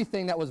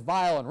everything that was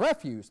vile and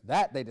refuse,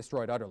 that they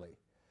destroyed utterly.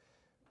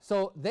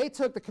 So they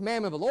took the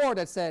commandment of the Lord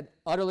that said,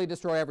 utterly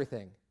destroy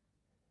everything.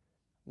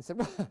 He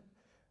said,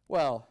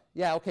 well,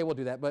 yeah, okay, we'll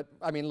do that. But,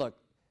 I mean, look,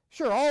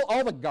 sure,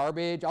 all the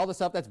garbage, all the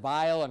stuff that's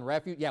vile and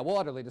refuse, yeah, we'll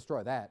utterly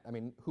destroy that. I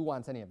mean, who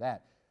wants any of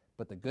that?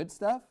 But the good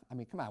stuff, I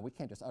mean, come on, we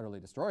can't just utterly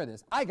destroy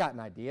this. I got an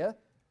idea.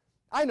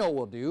 I know what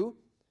we'll do.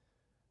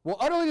 We'll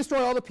utterly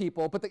destroy all the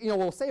people, but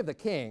we'll save the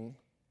king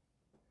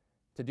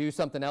to do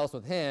something else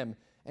with him.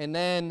 And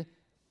then,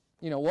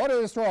 we'll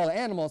utterly destroy all the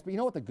animals. But you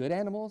know what the good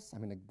animals? I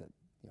mean, the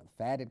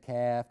fatted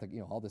calf,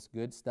 all this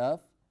good stuff.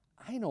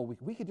 I know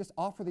we could just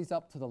offer these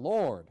up to the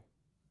Lord.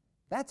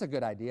 That's a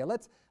good idea.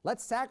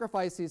 Let's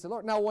sacrifice these to the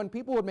Lord. Now, when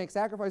people would make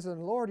sacrifices to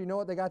the Lord, you know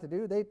what they got to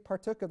do? They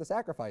partook of the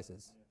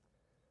sacrifices.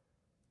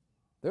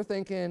 They're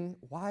thinking,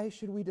 why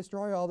should we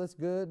destroy all this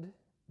good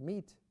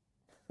meat?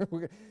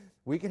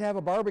 We could have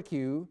a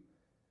barbecue,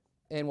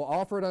 and we'll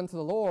offer it unto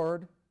the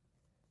Lord,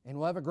 and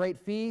we'll have a great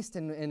feast,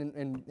 and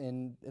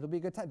it'll be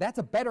a good time. That's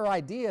a better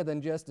idea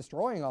than just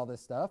destroying all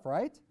this stuff,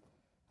 right?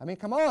 I mean,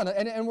 come on.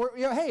 And we're,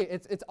 hey,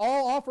 it's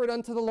all offered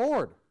unto the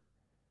Lord.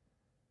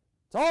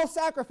 It's all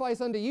sacrifice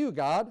unto you,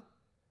 God.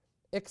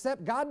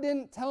 Except God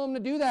didn't tell him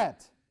to do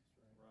that.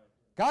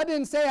 God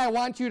didn't say, I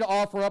want you to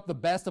offer up the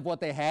best of what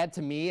they had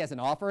to me as an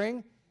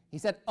offering. He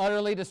said,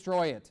 utterly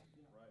destroy it.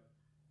 Right.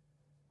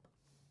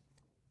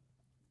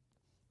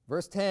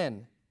 Verse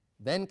 10,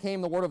 then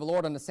came the word of the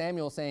Lord unto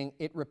Samuel, saying,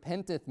 it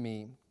repenteth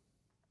me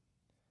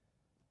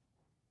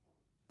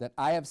that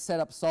I have set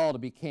up Saul to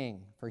be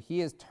king, for he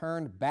has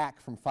turned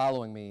back from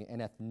following me,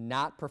 and hath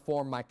not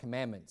performed my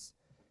commandments.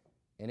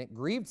 And it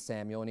grieved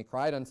Samuel, and he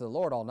cried unto the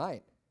Lord all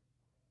night.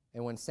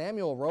 And when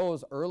Samuel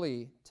rose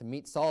early to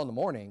meet Saul in the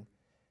morning,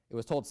 it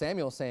was told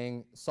Samuel,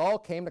 saying, Saul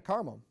came to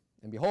Carmel,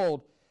 and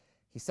behold,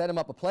 he set him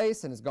up a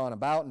place, and has gone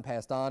about, and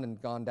passed on,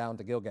 and gone down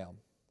to Gilgal.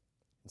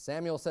 And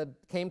Samuel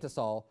came to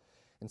Saul,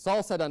 and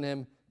Saul said unto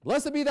him,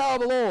 blessed be thou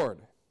of the Lord.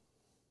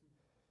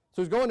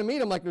 So he's going to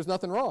meet him like there's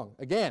nothing wrong.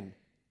 Again,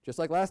 just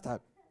like last time.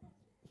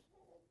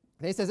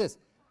 And he says this,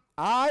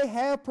 I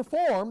have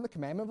performed the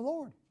commandment of the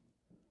Lord.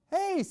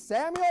 Hey,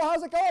 Samuel,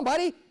 how's it going,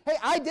 buddy? Hey,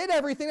 I did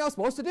everything I was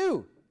supposed to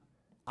do.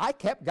 I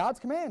kept God's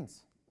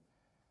commands.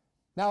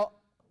 Now,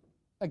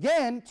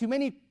 again, too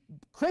many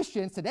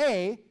Christians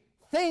today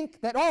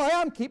think that, oh,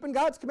 I'm keeping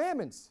God's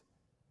commandments.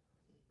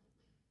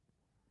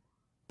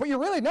 But you're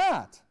really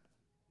not.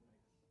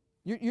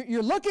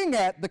 You're looking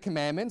at the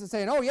commandments and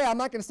saying, oh, yeah, I'm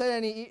not going to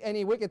say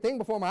any wicked thing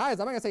before my eyes.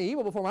 I'm not going to say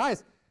evil before my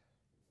eyes.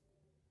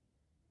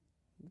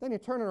 But then you're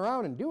turning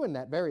around and doing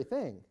that very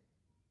thing.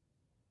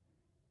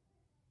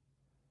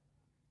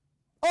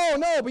 Oh,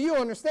 no, but you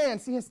don't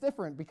understand. See, it's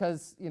different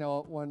because, you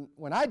know,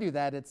 when I do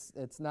that, it's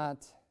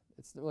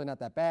really not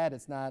that bad.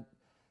 It's not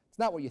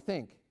what you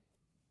think.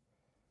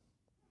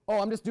 Oh,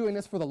 I'm just doing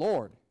this for the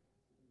Lord.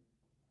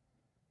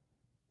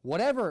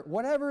 Whatever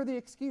the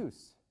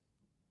excuse,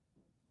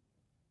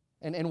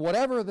 and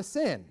whatever the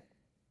sin,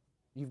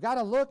 you've got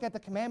to look at the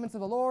commandments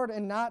of the Lord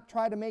and not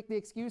try to make the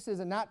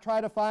excuses and not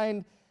try to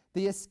find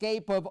the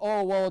escape of,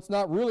 oh, well, it's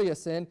not really a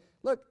sin.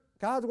 Look,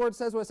 God's word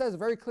says what it says. It's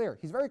very clear.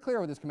 He's very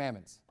clear with his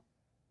commandments.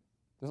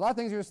 There's a lot of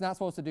things you're just not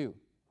supposed to do.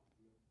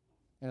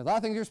 And there's a lot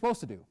of things you're supposed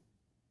to do.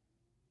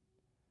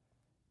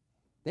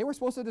 They were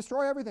supposed to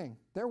destroy everything.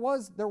 There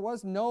was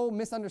no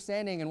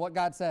misunderstanding in what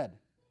God said.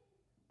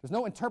 There's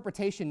no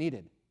interpretation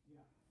needed.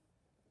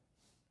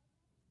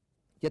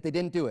 Yet they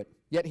didn't do it.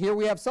 Yet here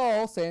we have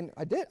Saul saying,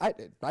 I did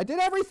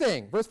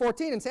everything. Verse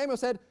 14, and Samuel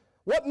said,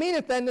 what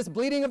meaneth then this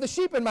bleating of the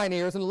sheep in mine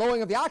ears and the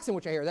lowing of the oxen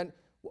which I hear? Then,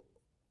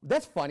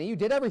 that's funny, you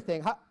did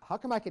everything. How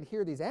come I could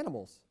hear these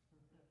animals?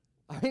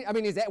 I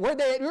mean, where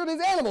do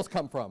these animals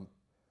come from?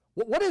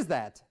 What is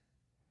that?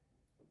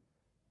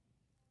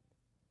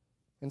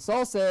 And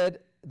Saul said,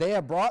 they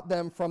have brought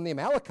them from the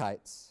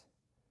Amalekites.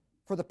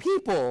 For the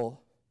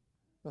people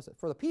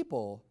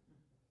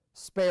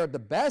spared the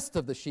best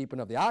of the sheep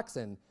and of the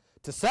oxen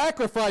to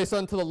sacrifice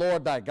unto the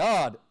Lord thy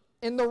God,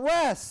 and the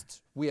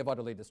rest we have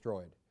utterly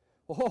destroyed.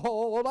 Well,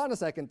 hold on a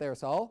second there,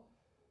 Saul.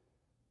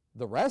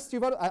 The rest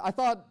I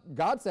thought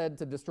God said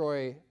to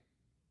destroy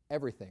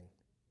everything.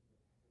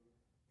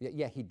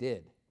 Yeah, he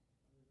did.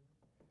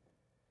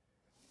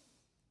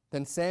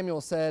 Then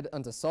Samuel said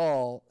unto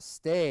Saul,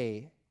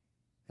 stay,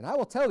 and I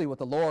will tell thee what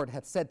the Lord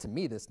hath said to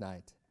me this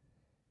night.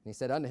 And he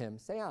said unto him,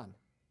 say on.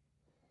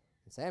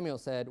 And Samuel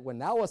said, when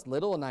thou wast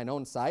little in thine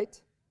own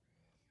sight,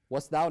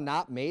 wast thou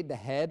not made the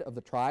head of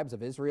the tribes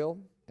of Israel,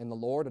 and the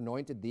Lord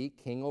anointed thee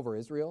king over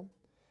Israel?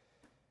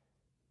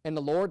 And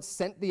the Lord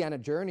sent thee on a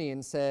journey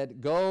and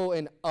said, go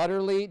and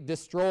utterly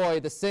destroy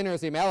the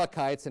sinners, the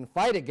Amalekites, and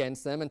fight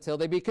against them until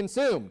they be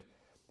consumed.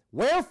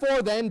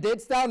 Wherefore then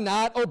didst thou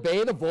not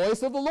obey the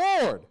voice of the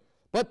Lord,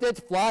 but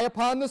didst fly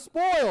upon the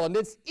spoil, and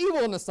didst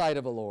evil in the sight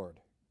of the Lord?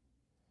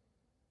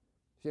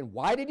 And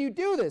why did you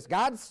do this?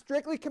 God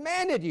strictly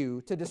commanded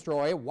you to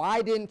destroy.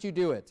 Why didn't you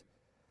do it?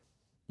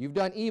 You've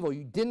done evil.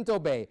 You didn't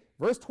obey.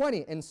 Verse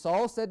 20, and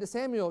Saul said to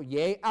Samuel,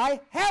 yea, I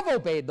have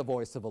obeyed the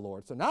voice of the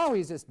Lord. So now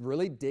he's just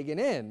really digging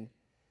in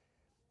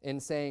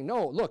and saying,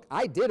 no, look,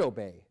 I did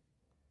obey.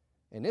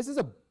 And this is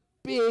a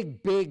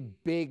big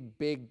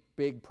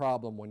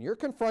problem. When you're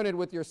confronted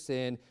with your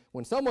sin,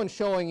 when someone's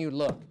showing you,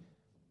 look,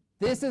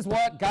 this is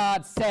what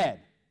God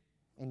said,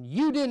 and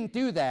you didn't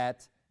do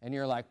that, and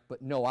you're like,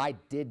 but no, I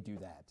did do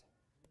that.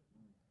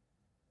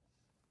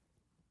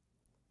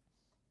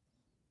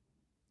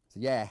 So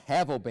yeah, I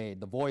have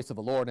obeyed the voice of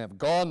the Lord, and have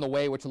gone the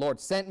way which the Lord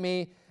sent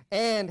me,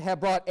 and have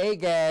brought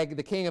Agag,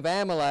 the king of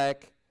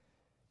Amalek,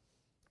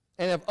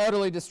 and have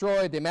utterly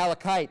destroyed the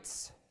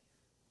Amalekites.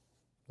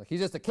 Like, he's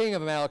just the king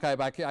of Amalekite,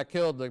 but I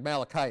killed the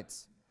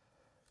Amalekites.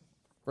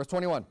 Verse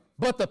 21.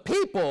 But the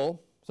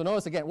people, so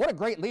notice again, what a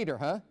great leader,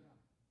 huh?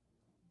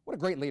 What a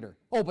great leader.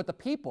 Oh, but the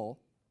people,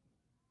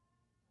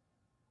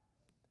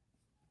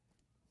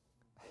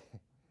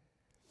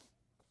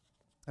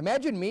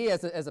 imagine me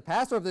as a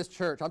pastor of this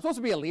church. I'm supposed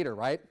to be a leader,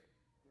 right?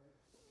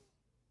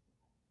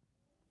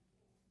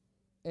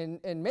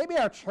 And maybe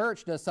our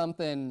church does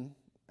something,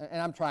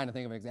 and I'm trying to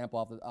think of an example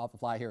off the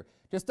fly here.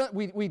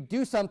 We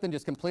do something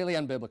just completely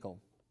unbiblical,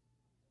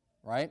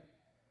 right?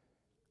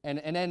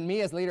 And then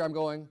me as leader, I'm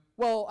going,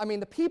 well, I mean,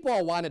 the people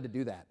all wanted to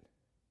do that.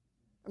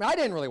 I mean, I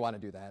didn't really want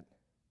to do that.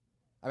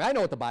 I mean, I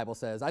know what the Bible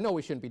says. I know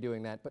we shouldn't be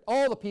doing that, but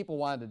all the people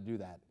wanted to do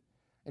that.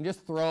 and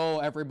just throw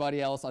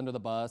everybody else under the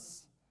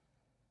bus.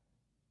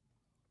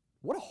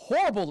 What a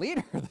horrible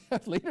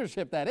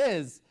leadership that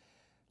is.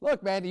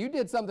 Look, man, you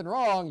did something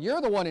wrong. You're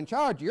the one in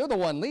charge. You're the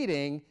one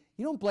leading.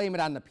 You don't blame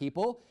it on the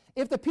people.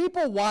 If the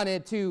people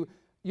wanted to,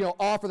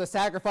 offer the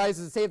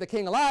sacrifices to save the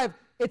king alive,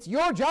 it's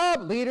your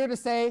job, leader, to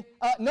say,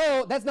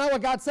 no, that's not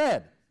what God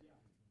said.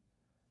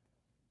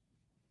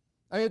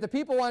 I mean, if the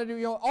people want to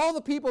do, all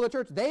the people of the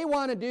church, they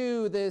want to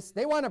do this.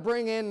 They want to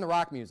bring in the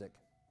rock music.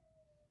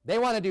 They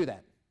want to do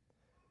that.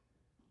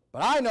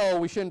 But I know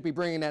we shouldn't be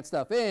bringing that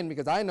stuff in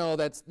because I know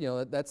that's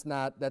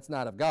not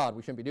of God.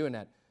 We shouldn't be doing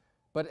that.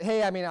 But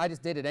hey, I mean, I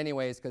just did it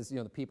anyways because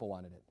the people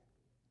wanted it.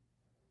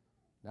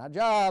 Not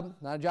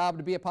a job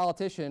to be a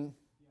politician.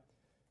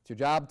 It's your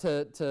job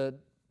to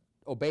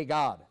obey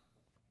God.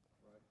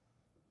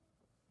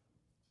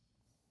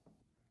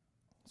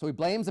 So he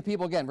blames the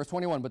people again, verse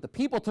 21. But the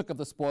people took of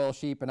the spoil,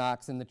 sheep and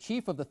oxen, the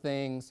chief of the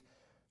things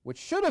which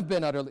should have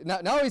been utterly.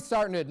 Now he's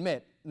starting to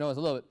admit. Notice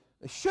a little bit.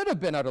 They should have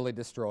been utterly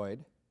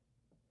destroyed.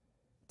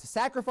 To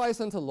sacrifice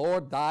unto the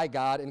Lord thy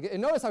God.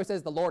 And notice how he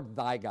says the Lord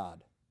thy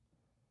God.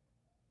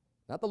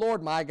 Not the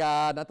Lord my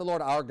God, not the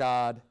Lord our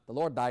God, the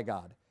Lord thy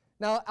God.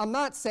 Now, I'm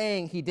not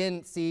saying he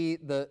didn't see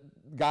the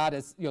God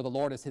as, the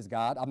Lord as his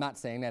God. I'm not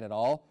saying that at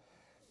all.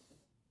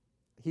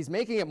 He's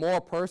making it more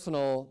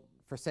personal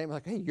for saying,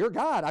 like, hey, you're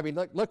God. I mean,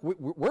 look,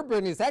 we're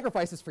bringing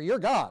sacrifices for your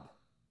God.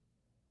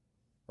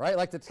 Right?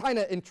 Like to kind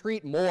of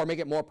entreat more, make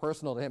it more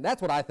personal to him.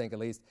 That's what I think, at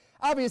least.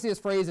 Obviously, his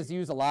phrase is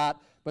used a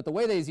lot, but the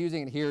way that he's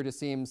using it here just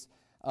seems,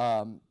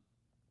 we're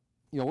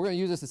going to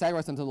use this to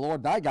sacrifice unto the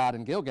Lord thy God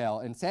in Gilgal.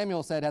 And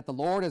Samuel said, hath the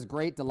Lord as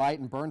great delight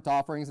in burnt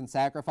offerings and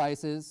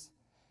sacrifices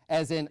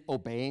as in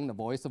obeying the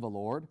voice of the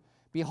Lord?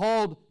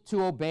 Behold,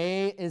 to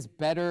obey is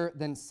better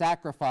than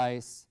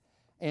sacrifice,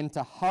 and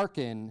to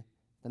hearken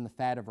than the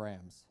fat of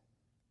rams.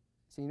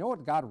 So you know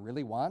what God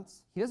really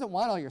wants? He doesn't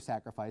want all your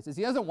sacrifices.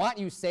 He doesn't want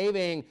you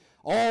saving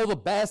all the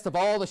best of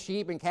all the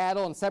sheep and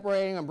cattle and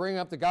separating them and bringing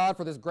them up to God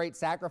for this great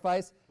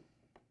sacrifice.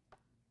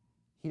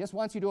 He just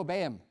wants you to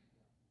obey him.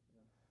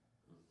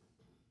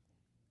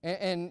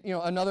 And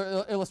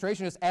another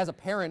illustration is as a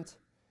parent,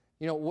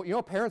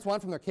 what parents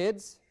want from their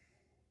kids?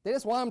 They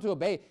just want them to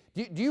obey.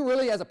 Do you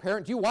really, as a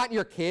parent, do you want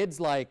your kids,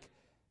 like,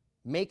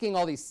 making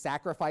all these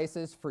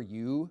sacrifices for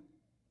you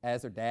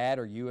as their dad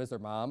or you as their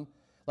mom?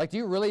 Like, do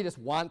you really just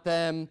want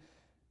them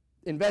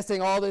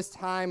investing all this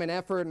time and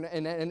effort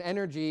and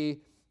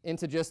energy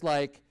into just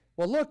like,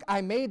 well, look,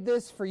 I made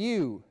this for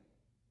you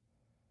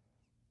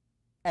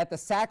at the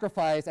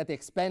sacrifice, at the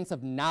expense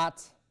of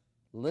not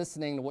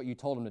listening to what you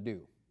told them to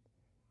do?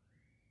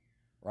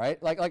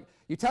 Right? Like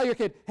you tell your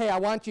kid, hey, I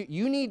want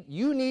you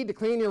need to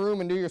clean your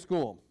room and do your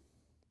school.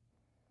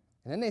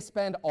 And then they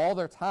spend all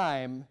their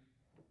time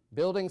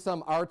building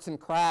some arts and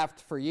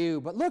craft for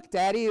you. But look,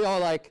 Daddy,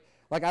 like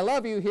I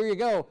love you, here you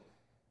go.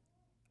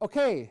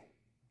 Okay,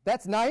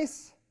 that's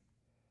nice,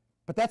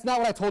 but that's not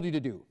what I told you to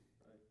do.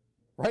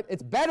 Right?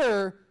 It's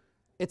better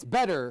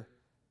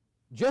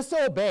just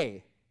to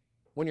obey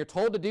when you're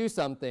told to do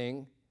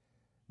something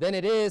than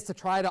it is to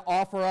try to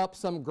offer up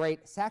some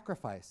great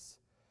sacrifice.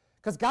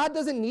 Because God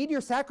doesn't need your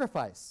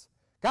sacrifice.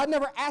 God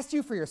never asked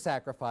you for your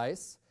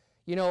sacrifice.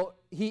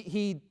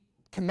 He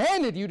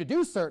commanded you to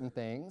do certain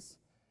things.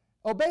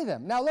 Obey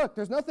them. Now look,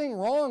 there's nothing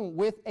wrong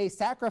with a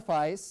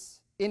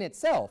sacrifice in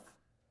itself.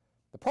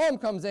 The problem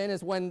comes in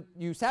is when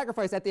you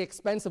sacrifice at the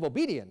expense of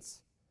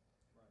obedience.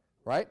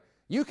 Right?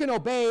 You can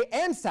obey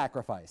and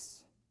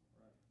sacrifice.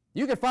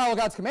 You can follow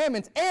God's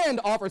commandments and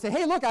offer, say,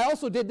 hey, look, I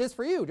also did this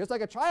for you. Just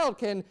like a child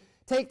can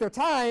take their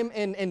time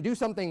and do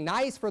something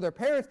nice for their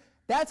parents,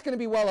 that's going to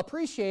be well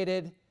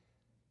appreciated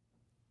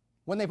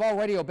when they've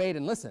already obeyed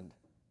and listened.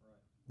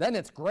 Then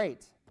it's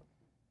great.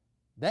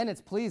 Then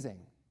it's pleasing.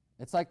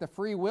 It's like the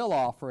free will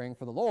offering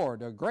for the Lord.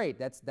 They're great.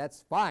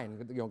 That's fine.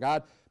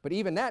 God, but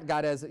even that,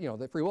 God has,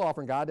 the free will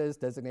offering, God has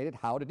designated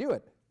how to do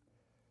it.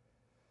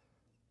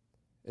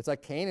 It's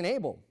like Cain and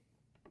Abel.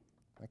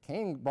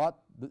 Cain brought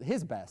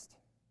his best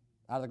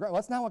out of the ground.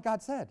 Well, that's not what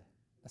God said.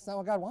 That's not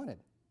what God wanted.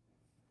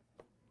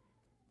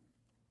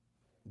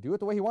 Do it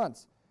the way he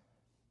wants.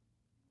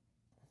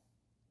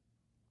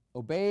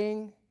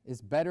 Obeying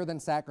is better than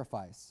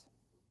sacrifice.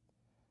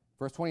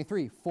 Verse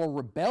 23, for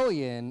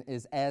rebellion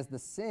is as the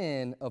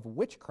sin of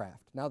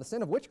witchcraft. Now, the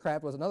sin of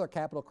witchcraft was another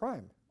capital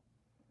crime.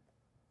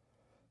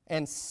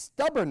 And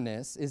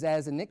stubbornness is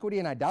as iniquity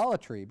and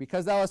idolatry.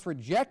 Because thou hast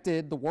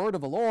rejected the word of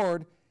the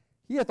Lord,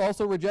 he hath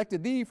also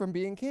rejected thee from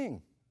being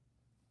king.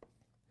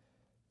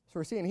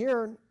 So we're seeing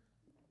here,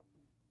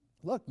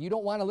 look, you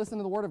don't want to listen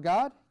to the word of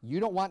God?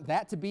 You don't want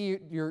that to be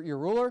your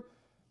ruler?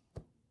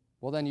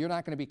 Well, then you're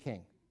not going to be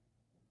king.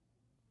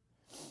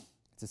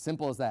 It's as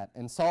simple as that.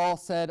 And Saul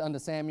said unto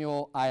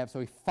Samuel, so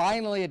he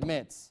finally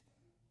admits,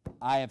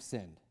 I have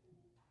sinned.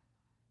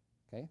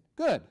 Okay,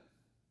 good.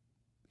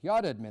 He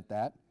ought to admit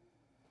that.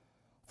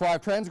 For I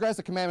have transgressed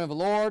the commandment of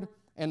the Lord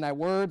and thy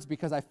words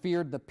because I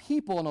feared the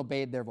people and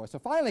obeyed their voice. So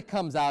finally it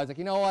comes out. He's like,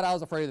 you know what? I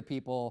was afraid of the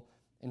people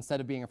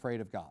instead of being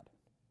afraid of God.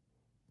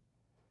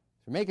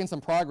 So we're making some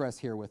progress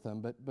here with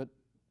him, but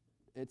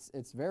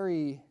it's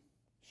very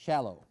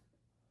shallow.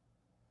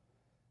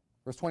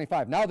 Verse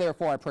 25, now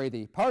therefore I pray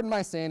thee, pardon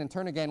my sin, and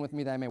turn again with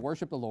me that I may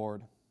worship the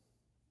Lord.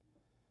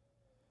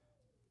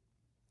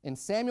 And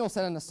Samuel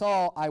said unto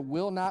Saul, I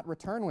will not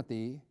return with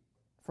thee,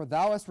 for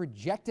thou hast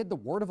rejected the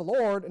word of the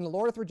Lord, and the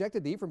Lord hath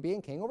rejected thee from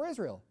being king over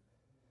Israel.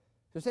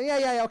 So say,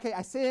 yeah, okay,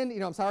 I sinned,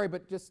 I'm sorry,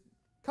 but just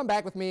come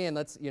back with me and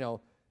let's,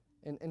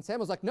 And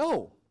Samuel's like,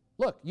 no,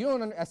 look,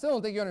 I still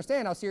don't think you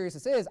understand how serious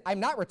this is. I'm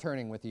not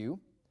returning with you.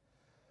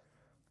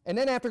 And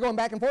then after going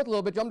back and forth a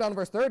little bit, jump down to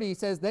verse 30, he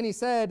says, then he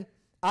said,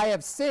 I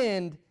have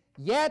sinned,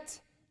 yet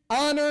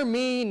honor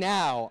me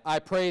now, I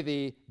pray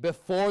thee,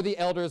 before the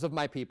elders of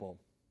my people.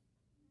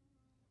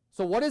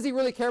 So what does he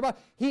really care about?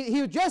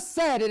 He just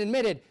said and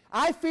admitted,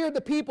 I feared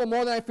the people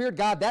more than I feared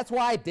God. That's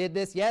why I did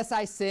this. Yes,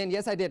 I sinned.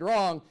 Yes, I did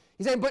wrong.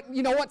 He's saying, but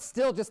you know what?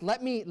 Still, just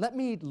let me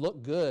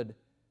look good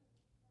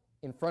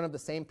in front of the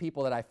same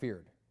people that I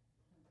feared.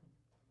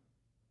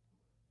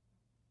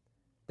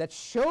 That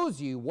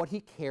shows you what he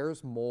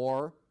cares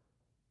more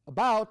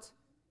about,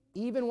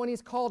 even when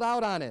he's called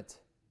out on it.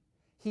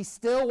 He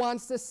still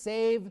wants to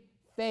save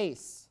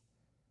face.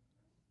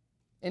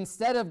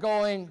 Instead of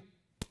going,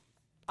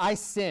 I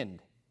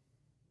sinned.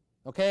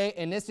 Okay,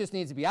 and this just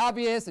needs to be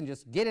obvious and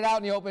just get it out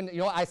in the open.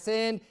 I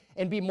sinned,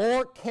 and be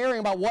more caring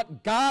about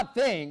what God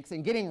thinks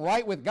and getting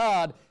right with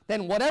God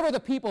than whatever the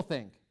people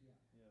think.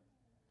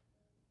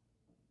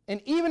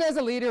 And even as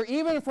a leader,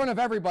 even in front of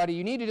everybody,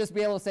 you need to just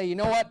be able to say, you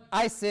know what,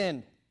 I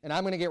sinned, and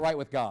I'm going to get right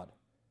with God.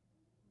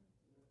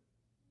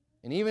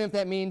 And even if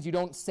that means you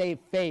don't save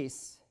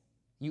face,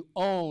 you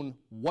own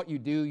what you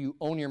do, you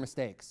own your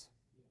mistakes.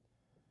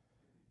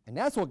 And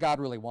that's what God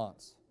really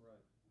wants.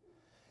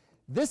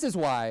 This is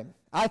why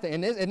I think,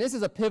 and this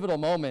is a pivotal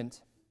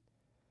moment,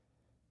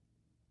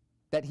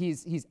 that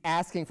he's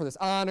asking for this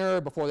honor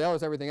before the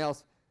elders, everything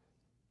else.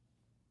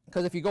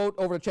 Because if you go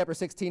over to chapter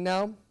 16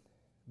 now,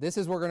 this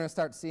is where we're going to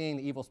start seeing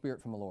the evil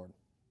spirit from the Lord.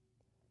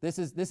 This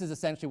is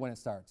essentially when it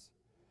starts.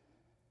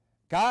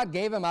 God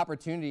gave him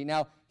opportunity.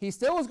 Now, he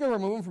still was going to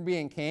remove him from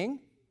being king,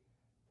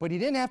 but he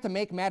didn't have to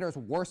make matters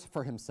worse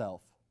for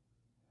himself.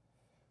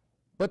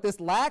 But this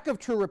lack of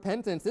true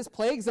repentance, this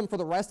plagues him for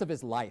the rest of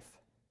his life.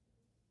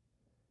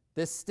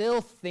 This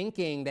still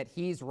thinking that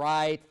he's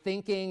right,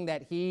 thinking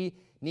that he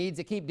needs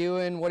to keep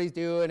doing what he's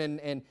doing,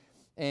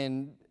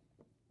 and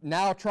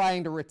now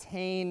trying to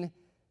retain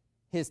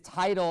his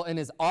title and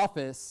his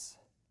office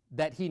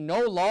that he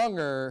no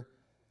longer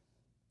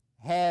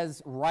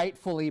has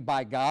rightfully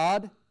by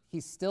God.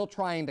 He's still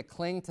trying to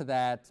cling to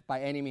that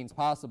by any means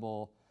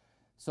possible.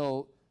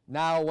 So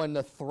now when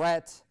the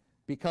threat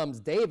becomes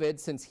David,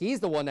 since he's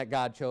the one that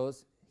God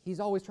chose, he's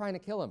always trying to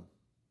kill him.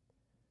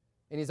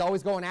 And he's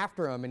always going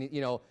after him,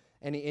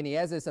 and he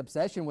has this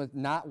obsession with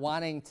not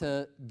wanting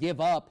to give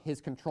up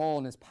his control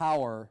and his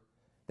power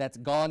that's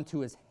gone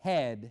to his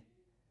head,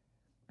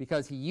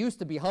 because he used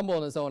to be humble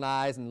in his own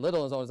eyes and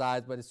little in his own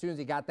eyes, but as soon as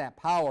he got that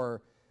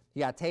power, he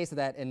got a taste of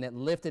that, and it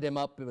lifted him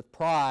up with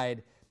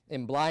pride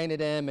and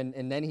blinded him,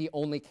 and then he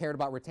only cared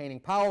about retaining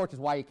power, which is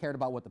why he cared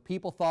about what the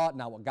people thought,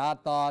 not what God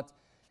thought,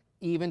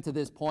 even to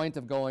this point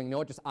of going, you know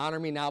what, just honor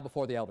me now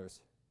before the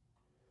elders.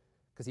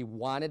 Because he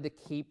wanted to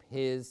keep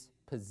his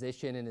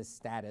position and his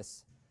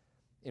status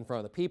in front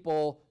of the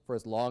people for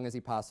as long as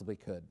he possibly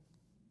could.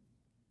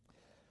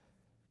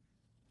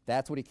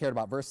 That's what he cared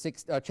about.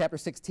 Chapter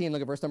 16,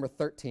 look at verse number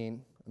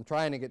 13. I'm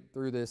trying to get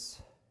through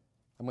this.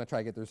 I'm going to try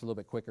to get through this a little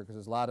bit quicker because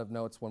there's a lot of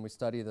notes when we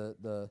study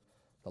the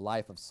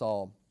life of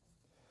Saul.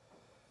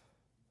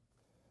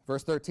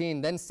 Verse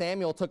 13, then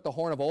Samuel took the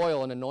horn of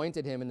oil and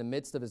anointed him in the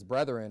midst of his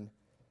brethren.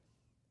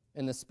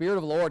 And the Spirit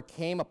of the Lord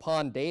came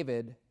upon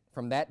David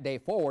from that day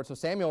forward. So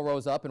Samuel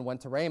rose up and went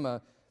to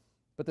Ramah.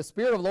 But the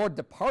Spirit of the Lord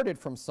departed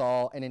from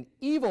Saul, and an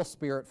evil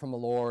spirit from the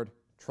Lord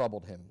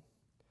troubled him.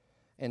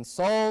 And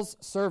Saul's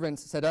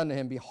servants said unto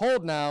him,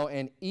 behold now,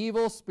 an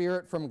evil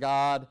spirit from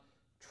God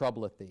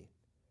troubleth thee.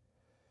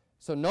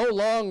 So no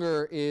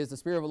longer is the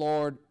Spirit of the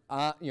Lord,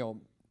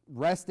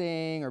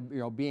 resting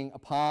or being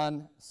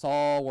upon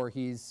Saul, where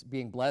he's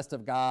being blessed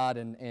of God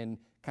and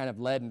kind of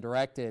led and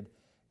directed.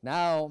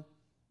 Now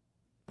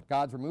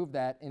God's removed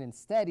that, and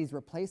instead he's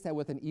replaced that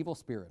with an evil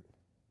spirit.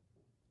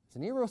 It's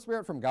an evil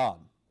spirit from God.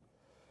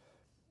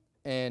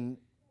 And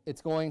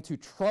it's going to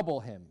trouble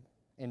him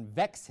and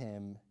vex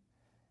him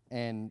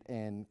and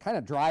kind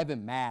of drive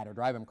him mad or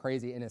drive him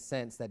crazy, in a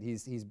sense that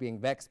he's being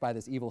vexed by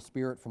this evil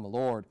spirit from the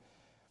Lord.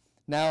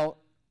 Now,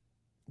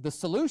 the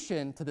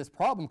solution to this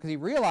problem, because he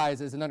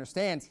realizes and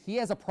understands he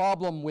has a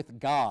problem with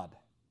God.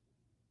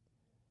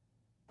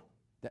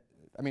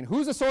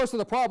 Who's the source of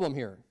the problem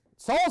here?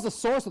 Saul's the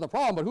source of the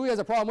problem, but who he has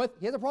a problem with?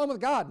 He has a problem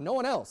with God, no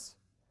one else.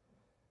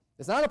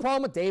 It's not a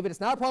problem with David.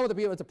 It's not a problem with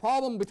the people. It's a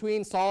problem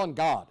between Saul and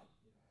God.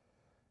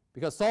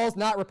 Because Saul's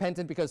not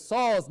repentant, because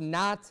Saul is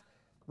not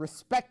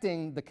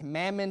respecting the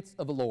commandments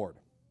of the Lord.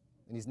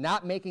 And he's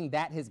not making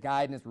that his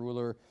guide and his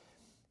ruler.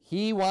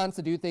 He wants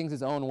to do things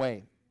his own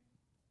way.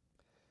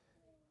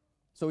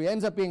 So he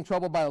ends up being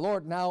troubled by the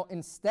Lord. Now,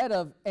 instead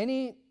of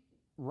any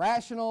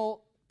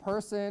rational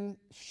person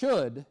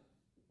should,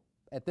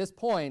 at this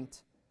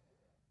point,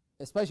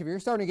 especially if you're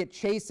starting to get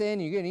chased in,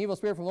 you get an evil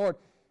spirit from the Lord,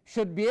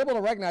 should be able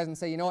to recognize and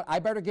say, you know what, I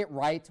better get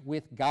right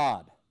with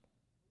God.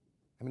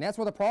 I mean, that's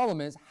where the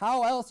problem is.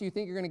 How else do you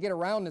think you're going to get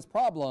around this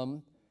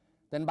problem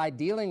than by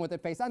dealing with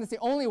it face on? It's the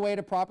only way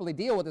to properly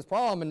deal with this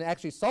problem and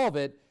actually solve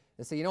it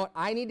is say, you know what,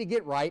 I need to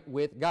get right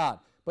with God.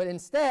 But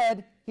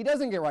instead, he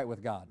doesn't get right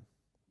with God.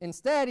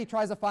 Instead, he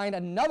tries to find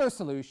another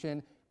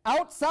solution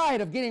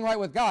outside of getting right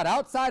with God,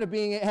 outside of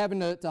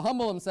having to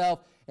humble himself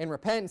and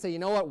repent and say, you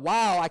know what,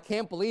 wow, I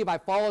can't believe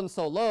I've fallen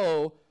so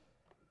low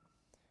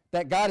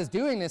that God is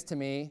doing this to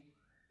me.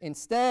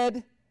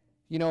 Instead,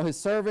 you know, his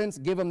servants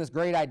give him this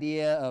great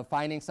idea of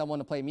finding someone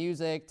to play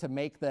music to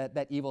make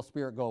that evil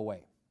spirit go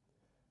away.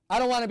 I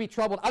don't want to be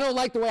troubled. I don't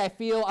like the way I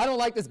feel. I don't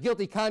like this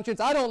guilty conscience.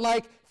 I don't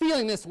like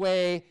feeling this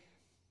way.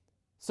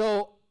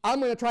 So I'm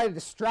going to try to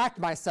distract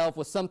myself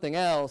with something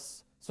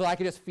else so I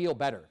can just feel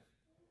better.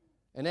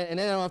 And then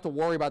I don't have to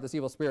worry about this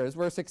evil spirit. This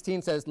verse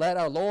 16 says, let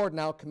our Lord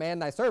now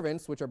command thy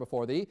servants, which are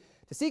before thee,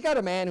 to seek out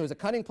a man who is a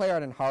cunning player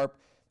on an harp.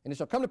 And it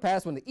shall come to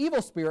pass when the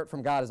evil spirit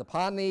from God is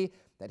upon thee,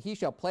 that he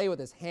shall play with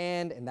his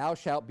hand, and thou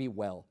shalt be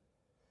well.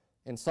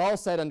 And Saul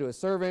said unto his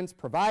servants,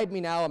 provide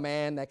me now a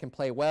man that can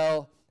play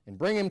well, and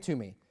bring him to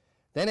me.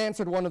 Then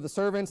answered one of the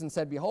servants and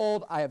said,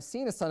 behold, I have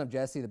seen a son of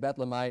Jesse the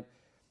Bethlehemite,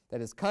 that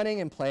is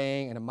cunning and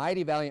playing, and a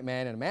mighty valiant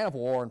man, and a man of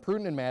war, and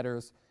prudent in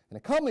matters, and a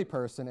comely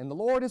person, and the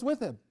Lord is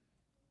with him.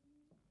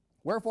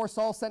 Wherefore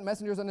Saul sent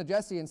messengers unto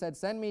Jesse, and said,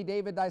 send me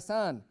David thy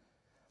son,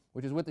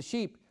 which is with the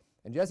sheep.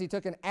 And Jesse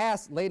took an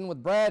ass laden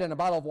with bread, and a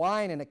bottle of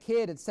wine, and a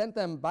kid, and sent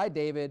them by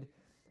David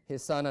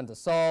his son unto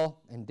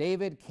Saul. And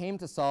David came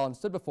to Saul and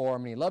stood before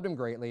him, and he loved him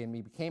greatly, and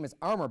he became his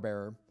armor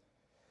bearer.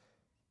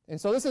 And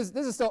so this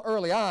is still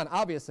early on,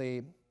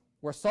 obviously,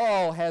 where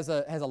Saul has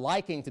a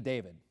liking to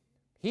David.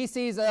 He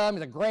sees him,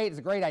 it's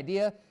a great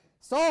idea.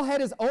 Saul had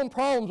his own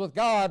problems with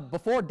God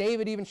before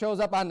David even shows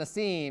up on the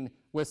scene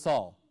with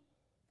Saul.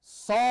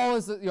 Saul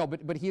is,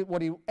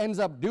 what he ends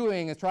up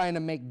doing is trying to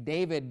make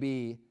David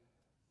be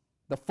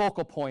the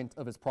focal point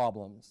of his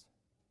problems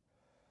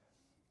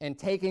and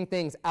taking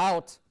things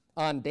out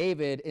on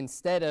David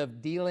instead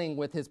of dealing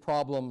with his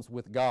problems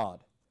with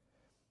God.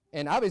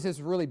 And obviously it's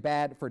really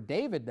bad for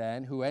David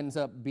then, who ends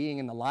up being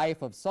in the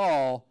life of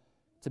Saul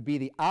to be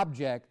the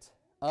object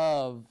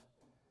of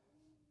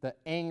the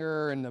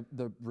anger and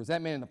the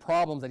resentment and the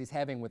problems that he's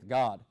having with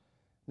God.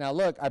 Now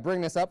look, I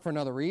bring this up for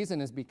another reason,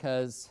 is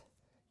because,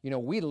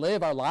 we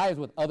live our lives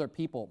with other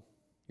people.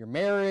 Your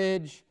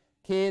marriage,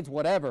 kids,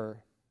 whatever.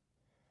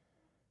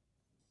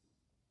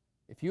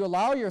 If you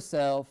allow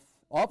yourself,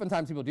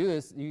 oftentimes people do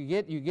this, you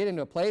get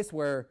into a place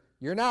where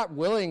you're not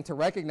willing to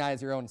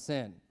recognize your own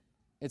sin.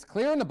 It's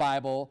clear in the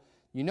Bible,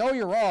 you know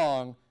you're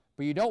wrong,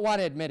 but you don't want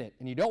to admit it,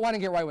 and you don't want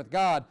to get right with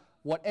God.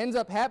 What ends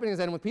up happening is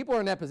that when people are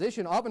in that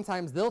position,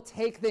 oftentimes they'll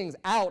take things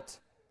out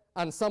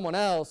on someone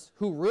else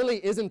who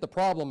really isn't the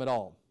problem at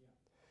all.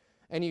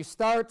 And you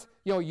start,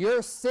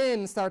 your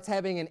sin starts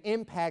having an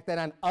impact then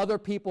on other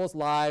people's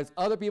lives.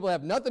 Other people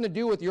have nothing to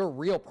do with your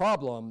real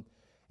problem,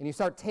 and you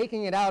start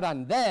taking it out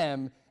on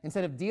them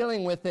instead of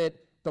dealing with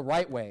it the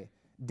right way.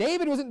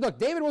 David wasn't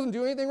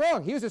doing anything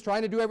wrong. He was just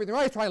trying to do everything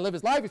right. He's trying to live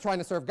his life. He's trying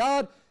to serve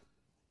God.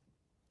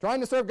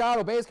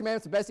 Obey his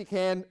commandments the best he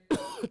can,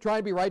 trying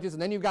to be righteous.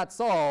 And then you've got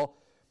Saul.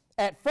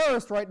 At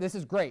first, right, this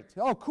is great.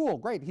 Oh, cool,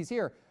 great, he's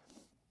here.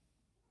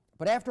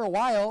 But after a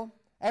while,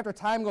 after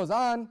time goes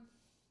on,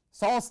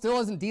 Saul still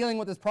isn't dealing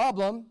with this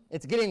problem.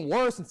 It's getting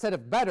worse instead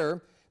of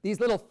better. These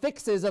little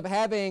fixes of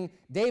having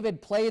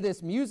David play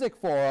this music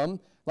for him,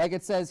 like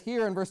it says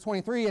here in verse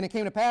 23, and it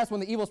came to pass when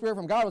the evil spirit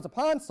from God was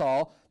upon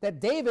Saul, that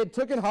David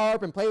took an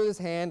harp and played with his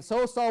hand,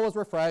 so Saul was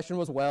refreshed and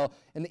was well,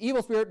 and the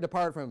evil spirit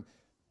departed from him.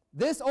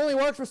 This only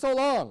works for so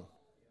long.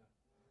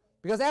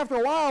 Because after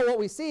a while, what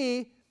we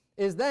see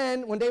is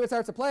then, when David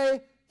starts to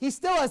play, he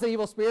still has the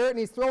evil spirit, and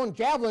he's throwing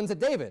javelins at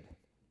David,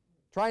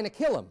 trying to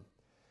kill him,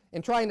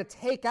 and trying to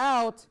take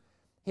out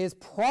his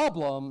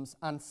problems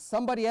on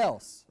somebody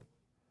else.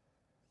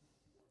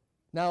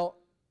 Now,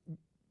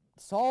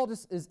 Saul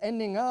just is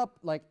ending up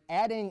like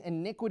adding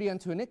iniquity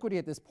unto iniquity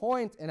at this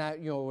point, and I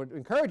would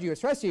encourage you,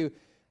 stress you,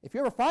 if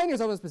you ever find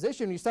yourself in this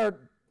position, you start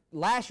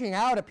lashing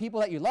out at people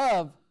that you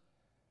love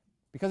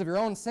because of your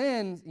own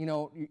sins,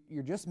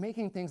 you're just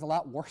making things a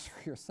lot worse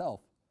for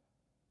yourself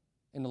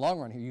in the long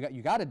run here.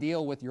 You got to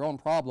deal with your own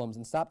problems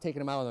and stop taking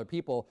them out on other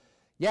people.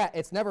 Yeah,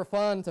 it's never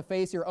fun to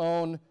face your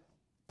own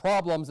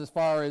problems as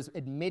far as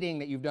admitting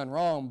that you've done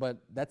wrong, but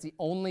that's the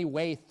only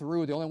way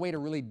through, the only way to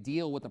really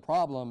deal with the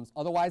problems.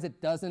 Otherwise,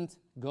 it doesn't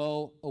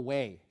go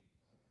away.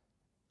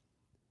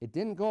 It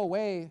didn't go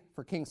away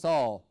for King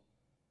Saul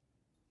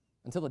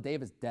until the day of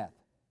his death.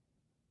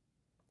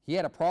 He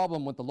had a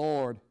problem with the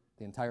Lord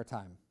the entire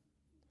time.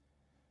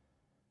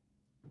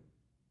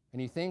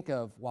 And you think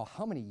of, well,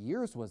 how many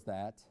years was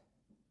that?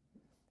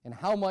 And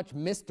how much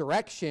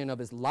misdirection of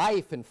his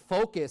life and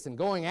focus and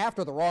going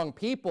after the wrong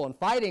people and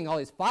fighting all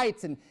these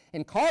fights and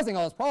causing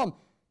all this problem.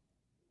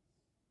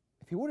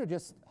 If he would have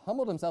just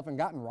humbled himself and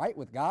gotten right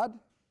with God,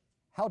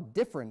 how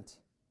different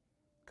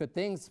could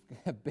things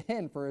have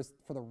been for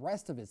the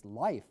rest of his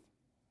life?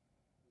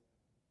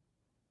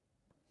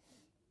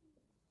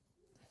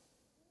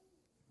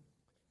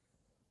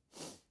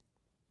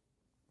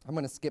 I'm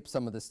going to skip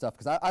some of this stuff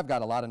because I've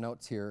got a lot of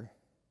notes here.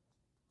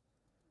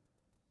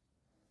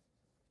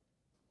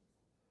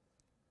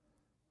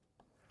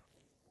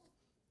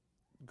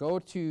 Go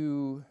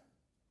to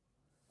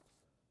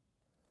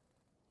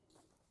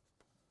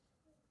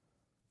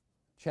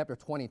chapter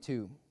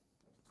 22.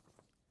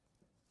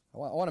 I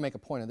want to make a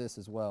point of this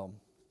as well.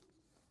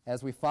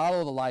 As we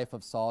follow the life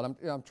of Saul, and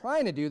I'm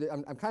trying to do that.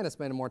 I'm kind of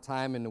spending more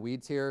time in the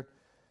weeds here,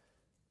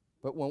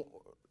 but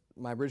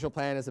my original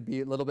plan is to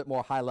be a little bit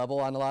more high level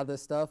on a lot of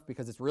this stuff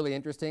because it's really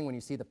interesting when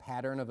you see the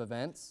pattern of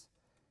events,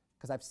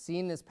 because I've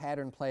seen this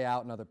pattern play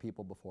out in other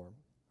people before.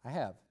 I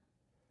have.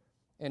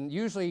 And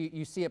usually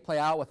you see it play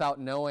out without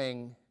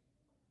knowing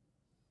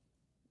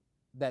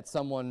that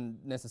someone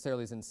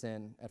necessarily is in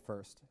sin at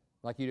first.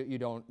 Like you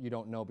don't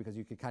know because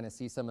you could kind of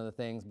see some of the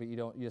things, but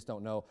you just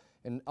don't know.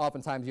 And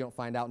oftentimes you don't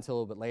find out until a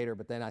little bit later,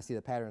 but then I see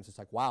the pattern. It's just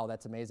like, wow,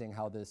 that's amazing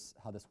how this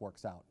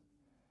works out,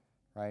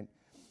 right?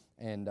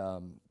 And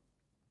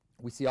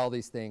we see all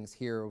these things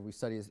here. We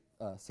study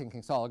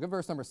King Saul. Look at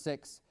verse number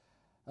 6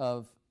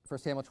 of 1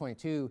 Samuel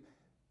 22,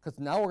 because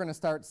now we're going to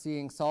start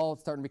seeing Saul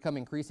starting to become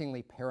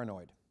increasingly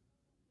paranoid.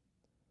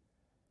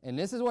 And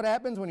this is what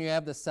happens when you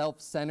have the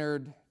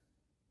self-centered,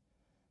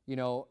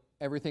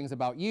 everything's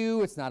about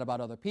you. It's not about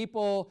other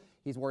people.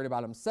 He's worried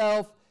about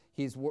himself.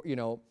 He's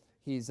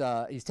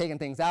taking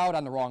things out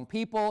on the wrong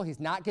people. He's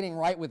not getting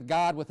right with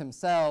God, with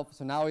himself.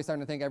 So now he's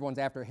starting to think everyone's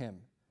after him.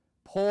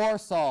 Poor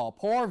Saul,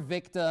 poor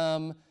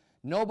victim.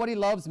 Nobody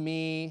loves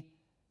me.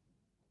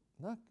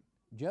 Look,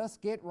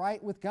 just get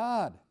right with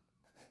God.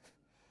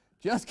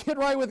 Just get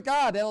right with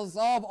God. That'll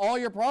solve all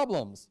your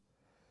problems.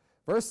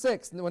 Verse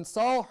 6, when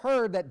Saul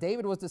heard that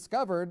David was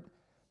discovered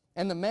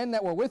and the men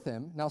that were with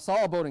him, now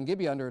Saul abode in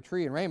Gibeah under a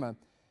tree in Ramah,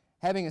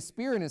 having a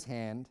spear in his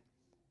hand,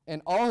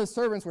 and all his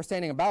servants were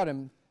standing about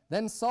him.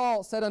 Then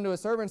Saul said unto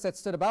his servants that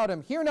stood about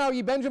him, Hear now,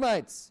 ye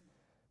Benjamites,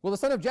 will the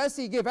son of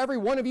Jesse give every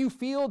one of you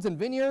fields and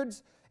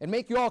vineyards, and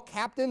make you all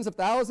captains of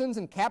thousands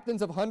and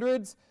captains of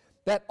hundreds,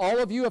 that all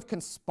of you have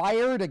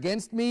conspired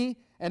against me,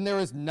 and there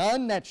is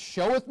none that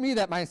showeth me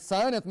that my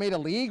son hath made a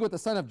league with the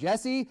son of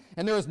Jesse,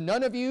 and there is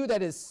none of you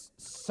that is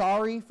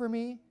sorry for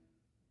me,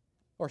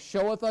 or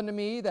showeth unto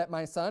me that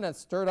my son hath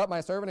stirred up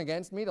my servant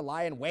against me to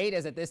lie in wait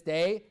as at this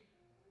day.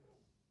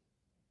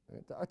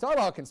 I talk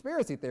about a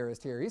conspiracy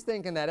theorist here. He's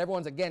thinking that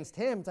everyone's against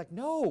him. It's like,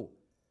 no.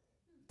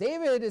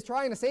 David is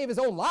trying to save his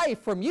own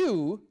life from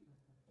you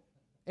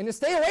and to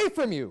stay away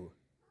from you.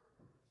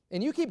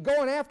 And you keep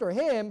going after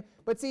him.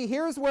 But see,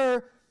 here's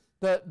where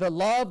the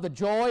love, the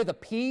joy, the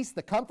peace,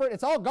 the comfort,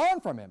 it's all gone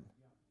from him.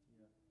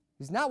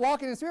 He's not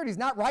walking in the Spirit. He's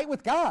not right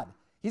with God.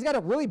 He's got a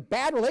really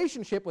bad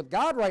relationship with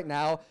God right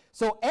now.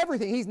 So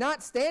everything, he's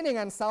not standing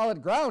on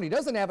solid ground. He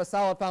doesn't have a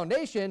solid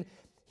foundation.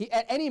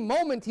 At any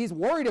moment, he's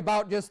worried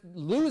about just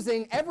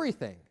losing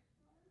everything.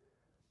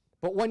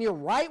 But when you're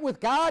right with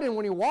God and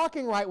when you're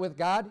walking right with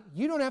God,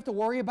 you don't have to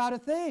worry about a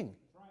thing.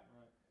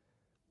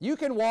 You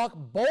can walk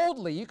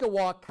boldly. You can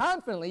walk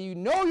confidently. You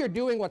know you're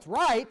doing what's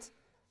right.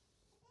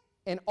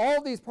 And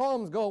all these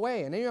problems go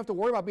away. And then you don't have to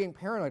worry about being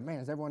paranoid. Man,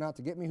 is everyone out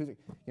to get me?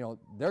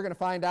 They're going to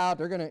find out.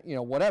 They're going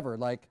to, whatever.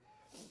 Like,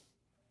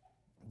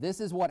 this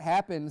is what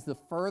happens the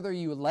further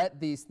you let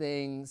these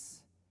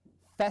things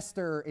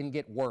fester and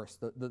get worse.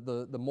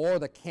 The more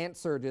the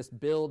cancer just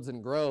builds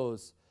and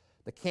grows,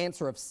 the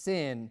cancer of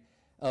sin,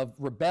 of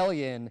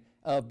rebellion,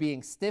 of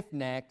being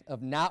stiff-necked,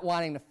 of not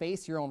wanting to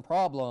face your own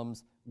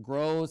problems,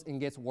 grows and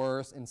gets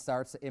worse and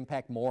starts to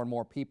impact more and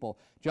more people.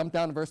 Jump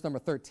down to verse number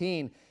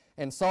 13.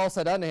 And Saul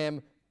said unto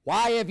him,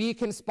 Why have ye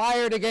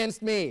conspired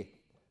against me,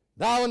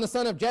 thou and the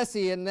son of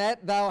Jesse, and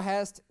that thou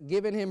hast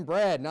given him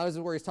bread? Now this is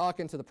where he's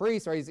talking to the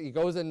priest, right? He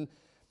goes in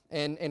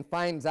and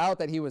finds out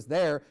that he was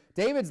there.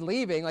 David's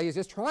leaving, like he's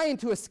just trying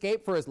to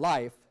escape for his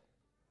life.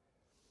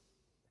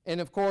 And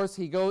of course,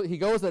 he goes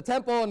to the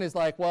temple and is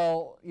like,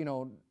 well,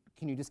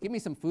 can you just give me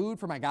some food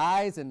for my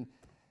guys? And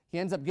he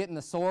ends up getting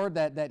the sword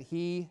that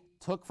he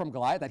took from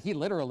Goliath, that he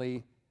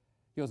literally,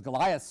 it was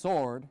Goliath's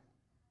sword.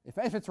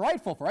 If it's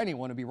rightful for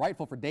anyone, it would be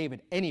rightful for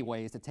David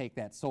anyways to take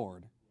that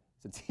sword,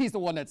 since he's the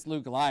one that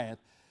slew Goliath.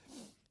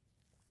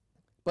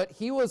 But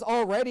he was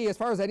already, as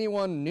far as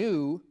anyone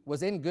knew,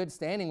 was in good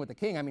standing with the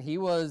king. I mean, he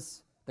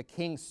was the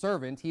king's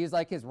servant. He is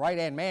like his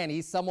right-hand man.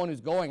 He's someone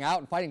who's going out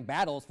and fighting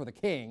battles for the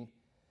king.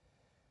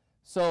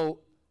 So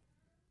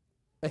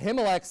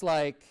Ahimelech's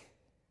like,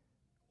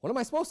 what am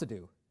I supposed to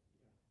do?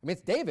 I mean,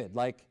 it's David.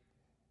 Like,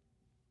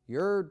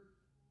 you're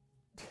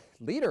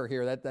leader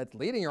here that's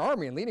leading your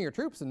army and leading your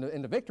troops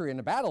into victory in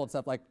the battle and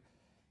stuff. Like,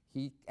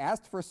 he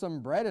asked for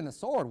some bread and a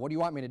sword. What do you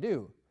want me to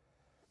do?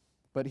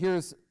 But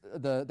here's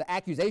the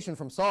accusation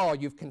from Saul: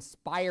 you've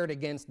conspired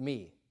against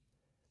me.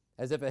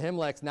 As if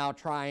Ahimelech's now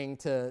trying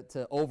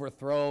to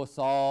overthrow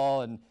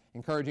Saul and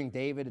encouraging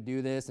David to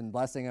do this and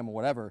blessing him or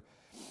whatever.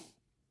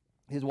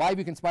 Why have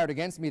you conspired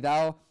against me,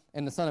 thou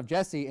and the son of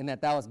Jesse, in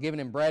that thou hast given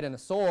him bread and a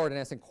sword, and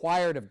hast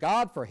inquired of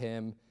God for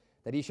him,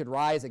 that he should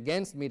rise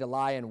against me to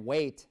lie in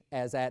wait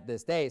as at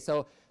this day?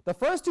 So the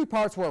first two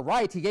parts were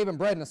right. He gave him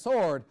bread and a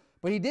sword,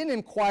 but he didn't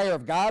inquire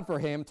of God for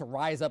him to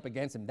rise up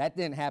against him. That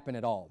didn't happen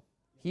at all.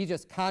 He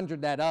just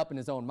conjured that up in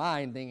his own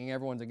mind, thinking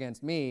everyone's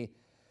against me.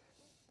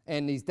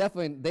 And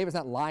David's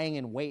not lying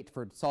in wait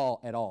for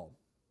Saul at all.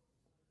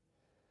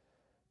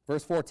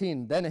 Verse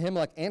 14, then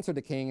Ahimelech answered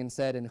the king and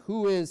said, and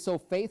who is so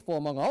faithful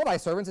among all thy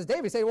servants as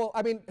David? Say, well,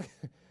 I mean,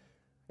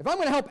 if I'm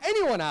going to help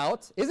anyone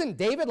out, isn't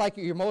David like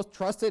your most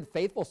trusted,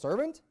 faithful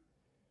servant?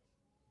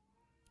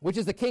 Which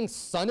is the king's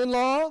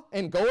son-in-law,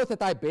 and goeth at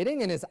thy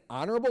bidding, and is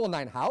honorable in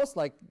thine house?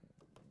 Like,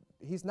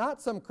 he's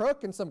not some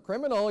crook and some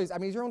criminal. He's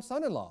your own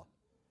son-in-law.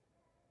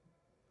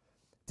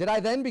 Did I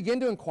then begin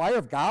to inquire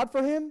of God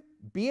for him?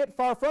 Be it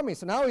far from me.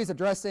 So now he's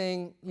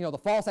addressing, the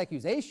false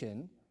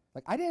accusation.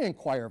 Like, I didn't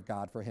inquire of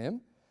God for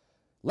him.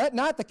 Let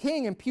not the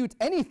king impute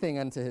anything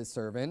unto his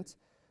servant,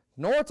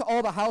 nor to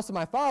all the house of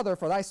my father,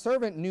 for thy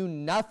servant knew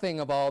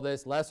nothing of all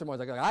this, less or more.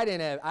 Like, I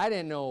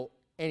didn't know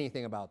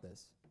anything about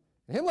this.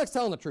 And Ahimelech's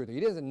telling the truth. He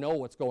doesn't know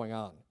what's going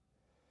on.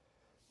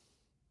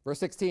 Verse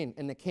 16,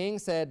 and the king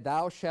said,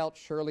 thou shalt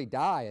surely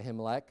die,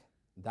 Ahimelech,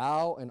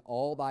 thou and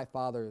all thy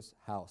father's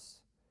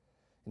house.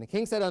 And the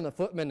king said unto the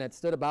footmen that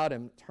stood about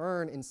him,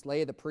 turn and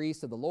slay the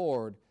priests of the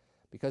Lord,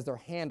 because their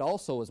hand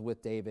also was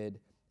with David,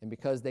 and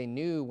because they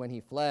knew when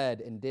he fled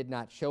and did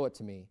not show it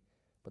to me.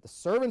 But the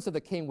servants of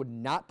the king would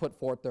not put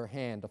forth their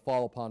hand to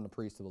fall upon the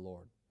priests of the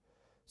Lord.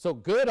 So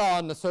good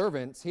on the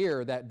servants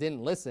here that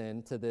didn't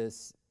listen to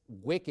this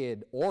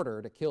wicked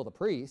order to kill the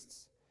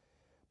priests.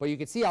 But you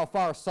can see how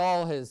far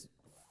Saul has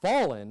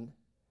fallen.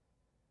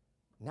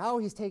 Now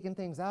he's taking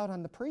things out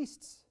on the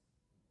priests.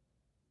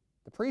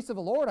 The priests of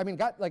the Lord,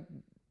 God,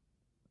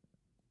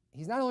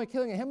 he's not only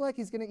killing Ahimelech,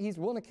 he's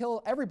willing to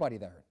kill everybody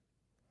there.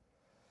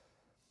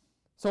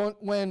 So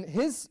when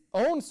his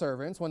own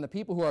servants, when the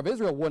people who are of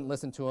Israel wouldn't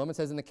listen to him, it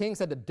says, and the king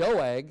said to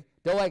Doeg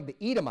the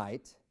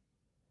Edomite,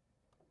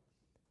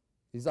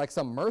 he's like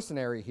some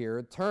mercenary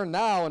here, turn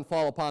thou and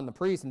fall upon the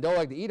priests. And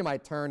Doeg the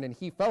Edomite turned, and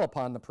he fell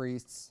upon the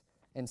priests,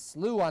 and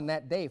slew on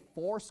that day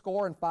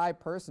 85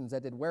 persons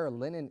that did wear a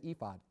linen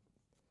ephod.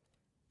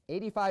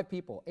 85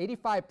 people,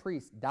 85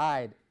 priests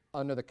died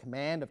under the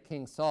command of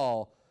King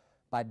Saul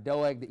by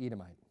Doeg the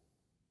Edomite.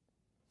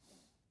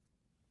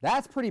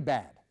 That's pretty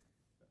bad.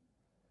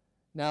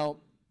 Now,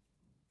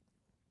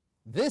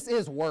 this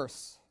is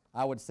worse,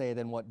 I would say,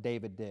 than what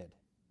David did.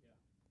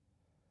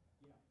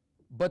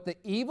 But the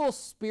evil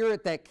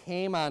spirit that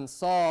came on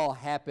Saul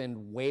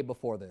happened way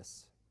before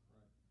this.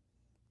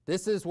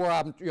 This is where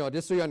I'm,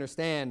 just so you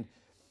understand,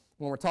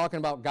 when we're talking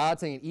about God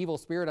saying an evil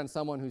spirit on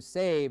someone who's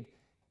saved,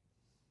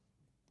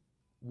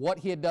 what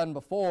he had done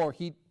before,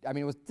 it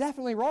was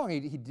definitely wrong.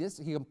 He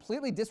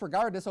completely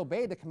disregarded,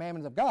 disobeyed the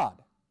commandments of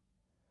God.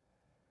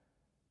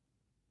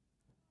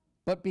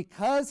 But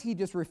because he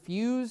just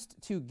refused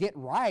to get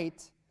right,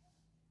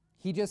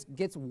 he just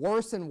gets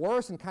worse and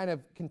worse and kind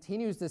of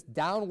continues this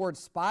downward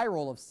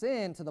spiral of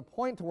sin to the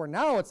point to where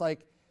now it's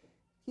like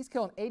he's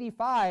killing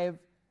 85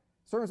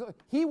 servants.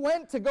 He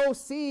went to go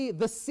see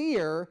the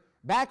seer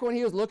back when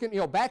he was looking,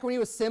 back when he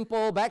was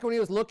simple, back when he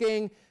was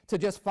looking to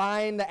just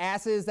find the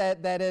asses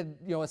that had,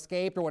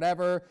 escaped or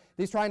whatever.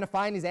 He's trying to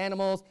find these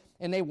animals,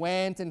 and they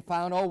went and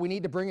found, we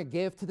need to bring a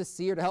gift to the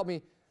seer to help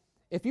me.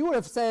 If you would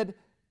have said,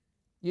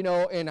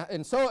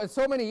 in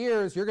so many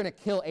years, you're going to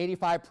kill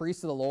 85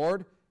 priests of the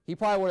Lord, he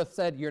probably would have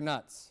said, you're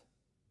nuts.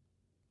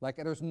 Like,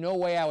 there's no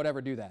way I would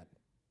ever do that.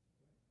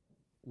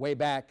 Way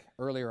back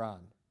earlier on.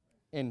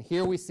 And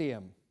here we see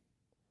him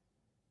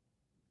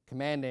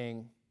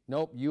commanding,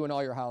 nope, you and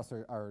all your house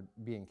are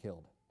being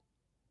killed.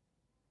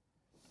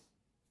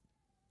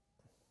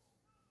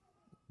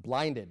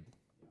 Blinded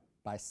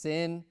by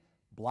sin,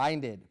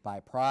 blinded by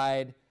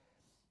pride,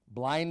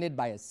 blinded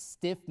by a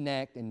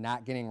stiff-necked and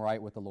not getting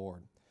right with the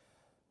Lord.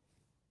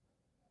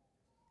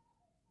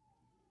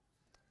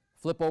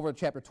 Flip over to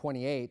chapter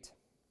 28.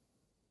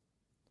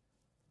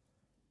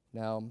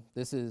 Now,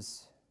 this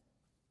is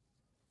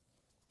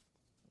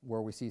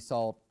where we see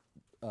Saul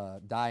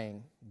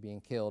dying,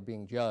 being killed,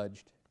 being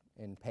judged,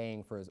 and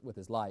paying with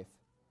his life,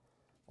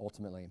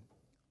 ultimately.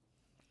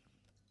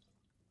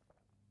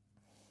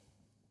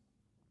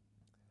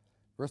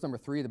 Verse number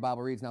 3, the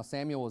Bible reads, now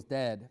Samuel was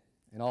dead,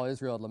 and all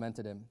Israel had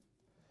lamented him,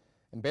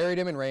 and buried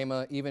him in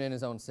Ramah, even in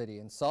his own city.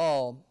 And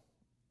Saul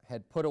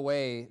had put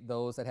away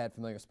those that had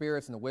familiar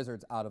spirits and the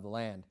wizards out of the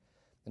land.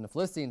 And the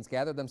Philistines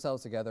gathered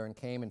themselves together and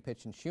came and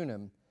pitched in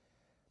Shunem.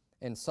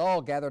 And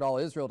Saul gathered all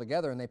Israel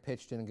together, and they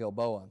pitched in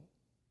Gilboa.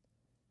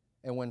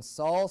 And when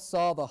Saul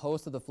saw the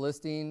host of the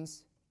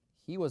Philistines,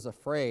 he was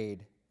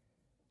afraid,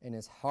 and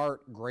his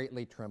heart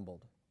greatly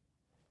trembled.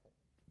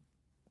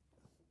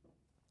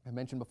 I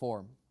mentioned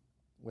before,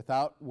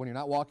 when you're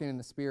not walking in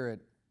the Spirit,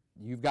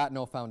 you've got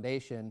no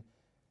foundation.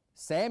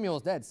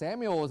 Samuel's dead.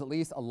 Samuel was at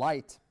least a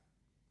light.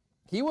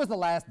 He was the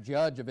last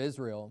judge of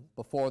Israel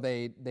before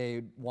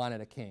they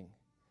wanted a king.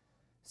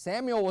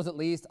 Samuel was at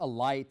least a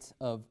light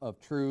of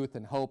truth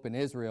and hope in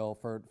Israel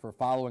for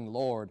following the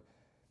Lord.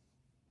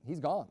 He's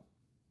gone.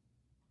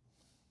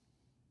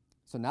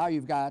 So now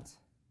you've got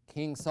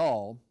King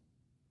Saul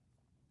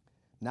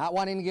not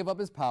wanting to give up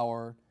his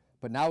power,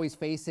 but now he's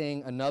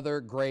facing another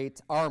great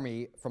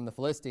army from the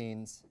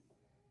Philistines,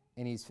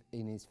 and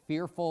he's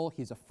fearful,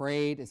 he's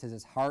afraid. It says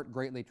his heart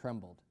greatly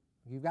trembled.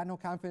 If you've got no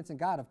confidence in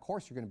God, of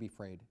course you're going to be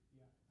afraid.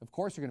 Yeah. Of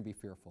course you're going to be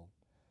fearful.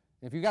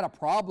 If you've got a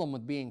problem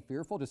with being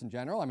fearful, just in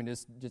general, I mean,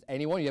 just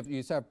anyone, you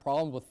just have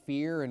problems with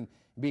fear and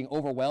being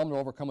overwhelmed or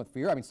overcome with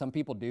fear. I mean, some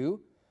people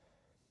do.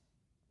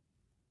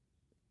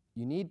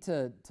 You need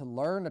to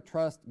learn to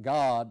trust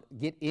God,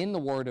 get in the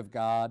Word of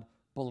God,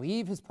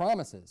 believe His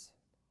promises.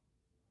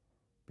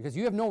 Because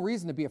you have no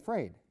reason to be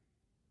afraid.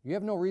 You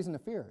have no reason to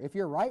fear. If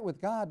you're right with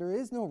God, there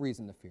is no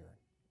reason to fear.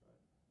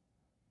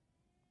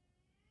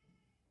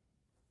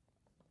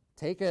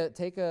 Take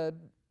a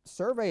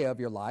survey of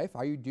your life.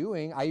 Are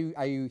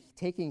you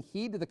taking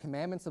heed to the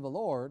commandments of the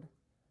Lord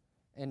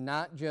and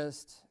not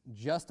just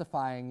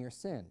justifying your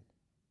sin?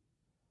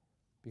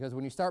 Because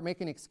when you start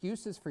making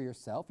excuses for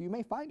yourself, you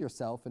may find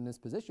yourself in this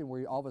position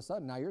where all of a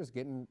sudden now you're just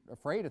getting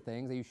afraid of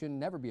things that you should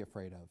never be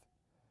afraid of.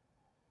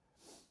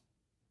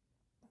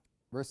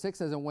 Verse 6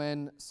 says, and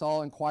when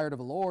Saul inquired of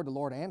the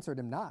Lord answered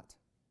him not,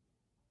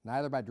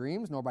 neither by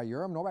dreams, nor by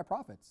Urim, nor by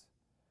prophets.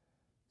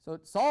 So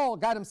Saul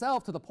got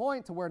himself to the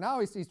point to where now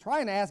he's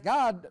trying to ask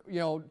God,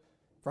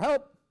 for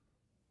help.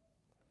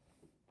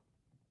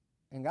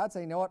 And God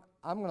saying, you know what,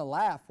 I'm going to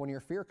laugh when your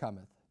fear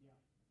cometh. Yeah.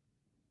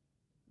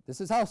 This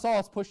is how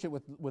Saul's pushed it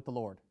with the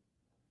Lord.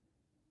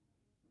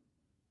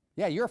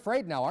 Yeah, you're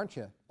afraid now, aren't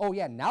you? Oh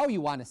yeah, now you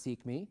want to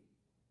seek me.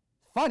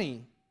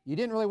 Funny, you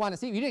didn't really want to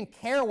seek me. You didn't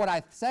care what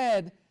I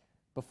said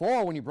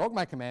before when you broke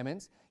my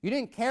commandments. You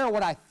didn't care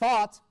what I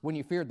thought when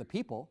you feared the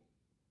people.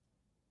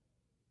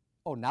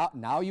 Oh,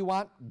 now you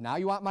want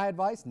my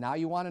advice? Now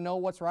you want to know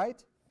what's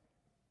right?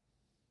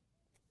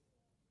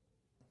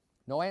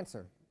 No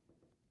answer.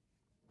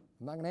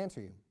 I'm not going to answer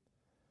you.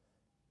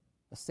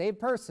 A saved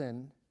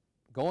person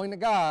going to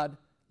God,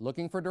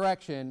 looking for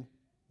direction,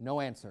 no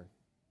answer.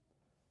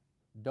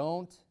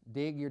 Don't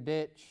dig your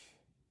ditch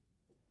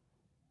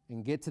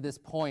and get to this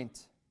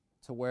point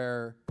to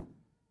where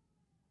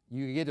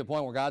you get to a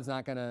point where God's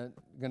not going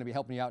to be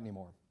helping you out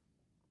anymore.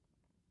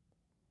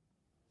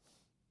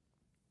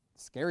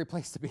 Scary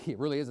place to be. It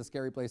really is a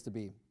scary place to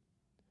be.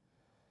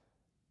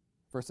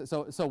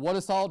 So what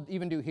does Saul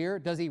even do here?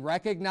 Does he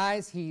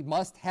recognize he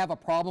must have a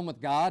problem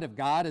with God if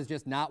God is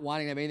just not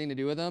wanting to have anything to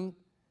do with him?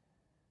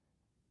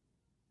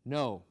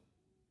 No.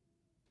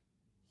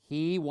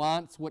 He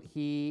wants what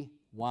he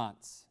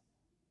wants.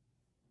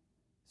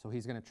 So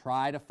he's going to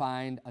try to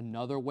find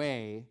another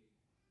way,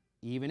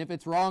 even if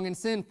it's wrong and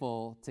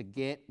sinful, to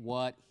get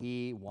what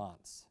he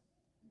wants.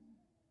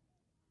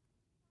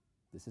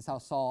 This is how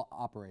Saul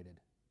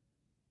operated.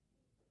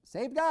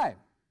 Saved guy.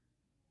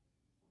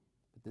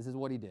 But this is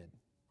what he did. It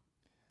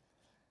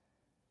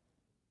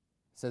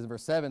says in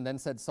verse 7, then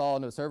said Saul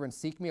unto his servant,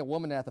 seek me a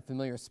woman that hath a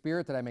familiar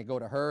spirit, that I may go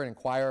to her and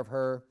inquire of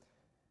her.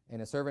 And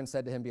his servant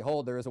said to him,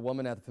 behold, there is a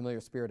woman that hath a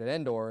familiar spirit at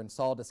Endor. And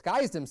Saul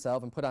disguised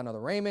himself and put on other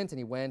raiment, and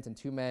he went, and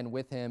 2 men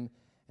with him.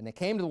 And they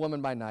came to the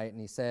woman by night,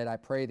 and he said, I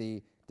pray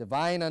thee,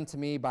 divine unto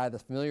me by the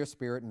familiar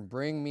spirit, and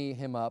bring me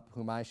him up,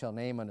 whom I shall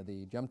name unto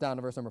thee. Jump down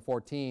to verse number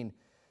 14.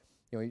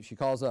 She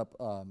calls up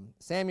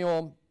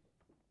Samuel.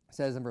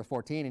 Says in verse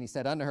 14, and he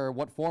said unto her,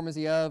 what form is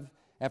he of?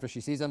 After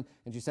she sees him,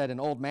 and she said, an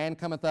old man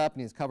cometh up,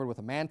 and he is covered with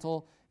a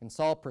mantle. And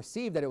Saul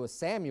perceived that it was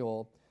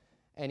Samuel,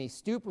 and he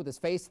stooped with his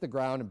face to the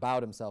ground and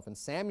bowed himself. And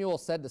Samuel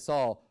said to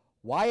Saul,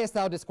 why hast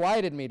thou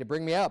disquieted me to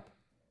bring me up?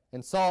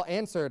 And Saul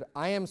answered,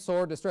 I am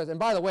sore distressed. And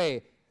by the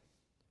way,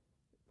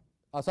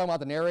 I was talking about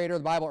the narrator of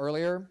the Bible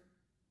earlier.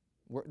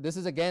 This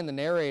is again the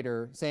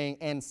narrator saying,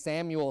 and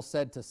Samuel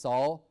said to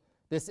Saul.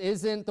 This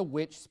isn't the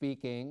witch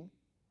speaking.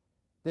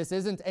 This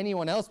isn't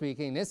anyone else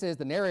speaking. This is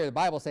the narrator of the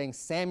Bible saying,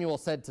 Samuel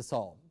said to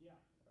Saul. Yeah.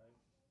 Right.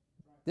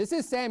 This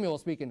is Samuel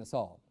speaking to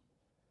Saul.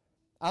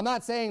 I'm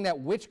not saying that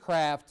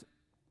witchcraft,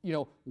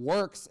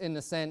 works in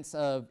the sense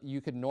of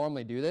you could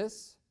normally do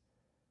this.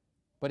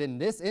 But in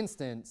this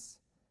instance,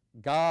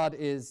 God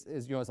has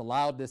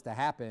allowed this to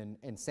happen,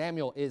 and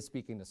Samuel is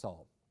speaking to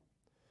Saul.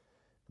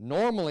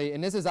 Normally,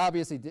 and this is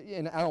obviously,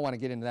 and I don't want to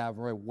get into that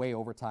way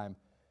over time.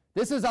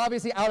 This is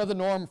obviously out of the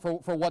norm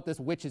for what this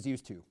witch is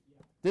used to.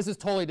 This is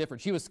totally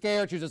different. She was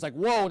scared. She was just like,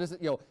 whoa, this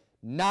is,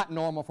 not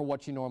normal for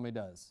what she normally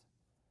does.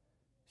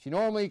 She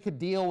normally could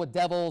deal with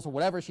devils or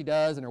whatever she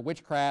does in her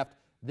witchcraft.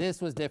 This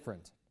was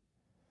different.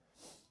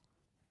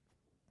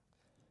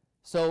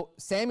 So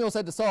Samuel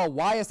said to Saul,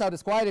 why hast thou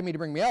disquieted me to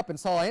bring me up? And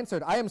Saul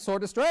answered, I am sore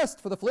distressed,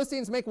 for the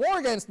Philistines make war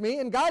against me,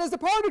 and God has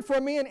departed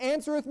from me, and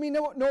answereth me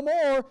no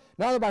more,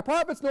 neither by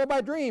prophets nor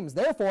by dreams.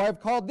 Therefore I have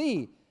called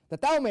thee,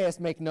 that thou mayest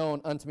make known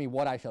unto me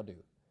what I shall do.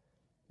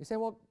 You say,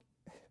 well,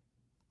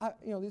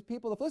 these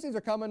people, the Philistines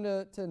are coming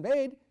to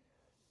invade,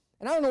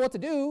 and I don't know what to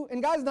do,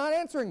 and God's not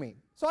answering me.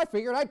 So I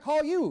figured I'd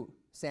call you,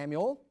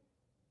 Samuel.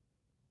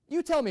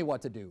 You tell me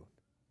what to do.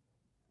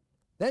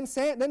 Then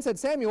said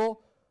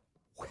Samuel,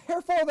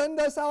 wherefore then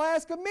dost thou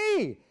ask of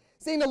me,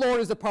 seeing the Lord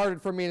is departed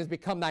from me and has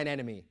become thine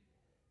enemy?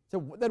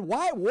 So then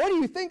what do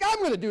you think I'm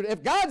going to do?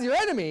 If God's your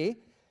enemy,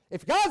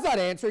 if God's not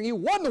answering you,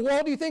 what in the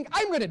world do you think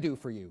I'm going to do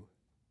for you?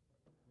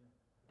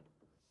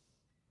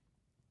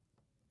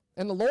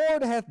 And the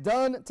Lord hath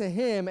done to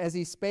him as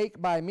he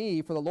spake by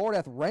me, for the Lord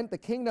hath rent the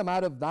kingdom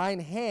out of thine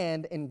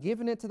hand and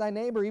given it to thy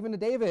neighbor, even to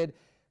David.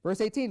 Verse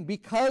 18,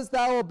 because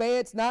thou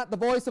obeyedst not the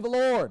voice of the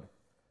Lord,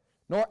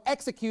 nor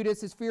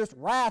executest his fierce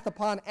wrath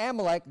upon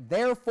Amalek,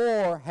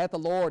 therefore hath the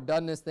Lord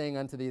done this thing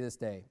unto thee this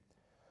day.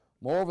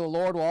 Moreover, the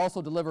Lord will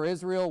also deliver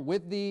Israel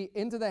with thee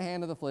into the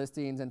hand of the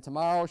Philistines, and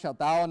tomorrow shalt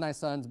thou and thy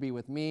sons be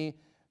with me.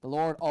 The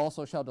Lord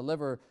also shall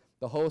deliver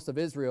the host of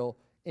Israel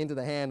into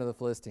the hand of the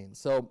Philistines.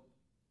 So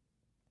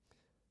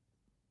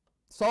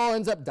Saul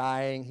ends up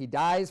dying. He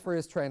dies for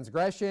his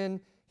transgression.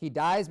 He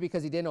dies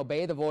because he didn't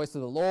obey the voice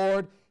of the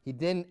Lord. He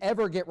didn't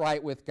ever get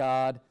right with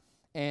God.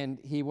 And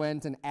he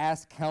went and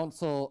asked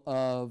counsel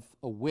of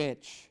a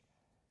witch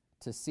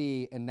to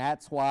see. And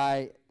that's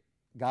why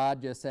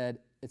God just said,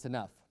 it's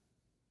enough.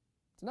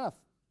 It's enough.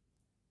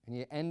 And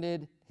he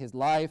ended his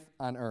life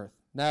on earth.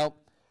 Now,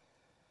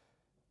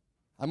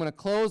 I'm going to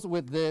close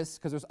with this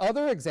because there's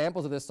other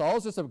examples of this.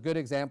 Saul's just a good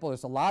example.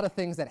 There's a lot of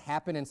things that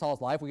happen in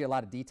Saul's life. We get a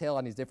lot of detail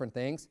on these different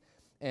things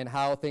and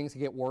how things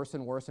get worse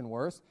and worse and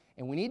worse.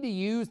 And we need to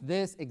use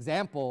this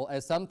example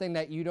as something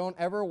that you don't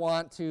ever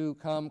want to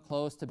come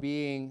close to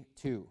being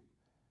to.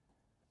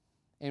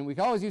 And we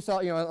can always use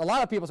Saul. You know, a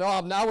lot of people say,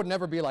 oh, I would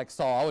never be like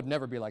Saul. I would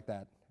never be like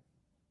that.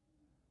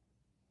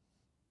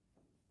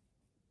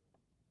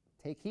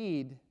 Take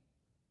heed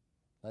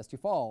lest you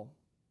fall.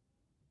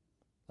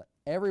 Let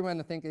everyone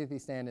that thinketh he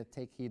standeth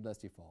take heed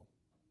lest you fall.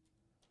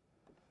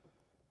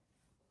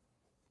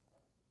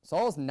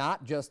 Saul's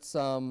not just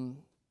some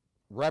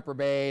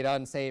reprobate,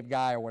 unsaved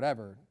guy or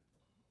whatever.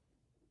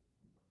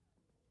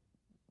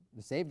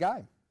 The saved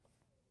guy.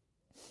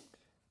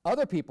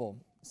 Other people,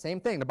 same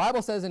thing. The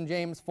Bible says in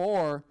James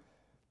 4,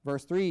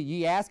 verse 3,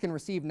 ye ask and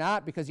receive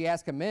not, because ye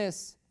ask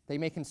amiss, they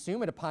may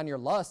consume it upon your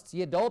lusts.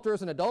 Ye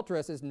adulterers and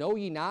adulteresses, know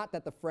ye not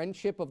that the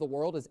friendship of the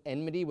world is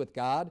enmity with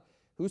God?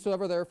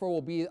 Whosoever therefore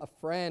will be a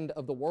friend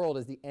of the world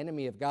is the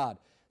enemy of God.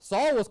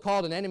 Saul was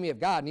called an enemy of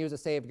God, and he was a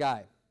saved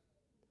guy.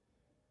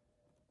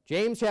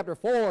 James chapter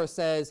 4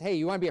 says, hey,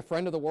 you want to be a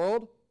friend of the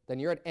world? Then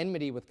you're at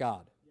enmity with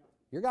God.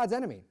 You're God's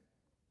enemy.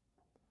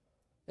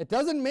 It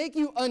doesn't make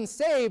you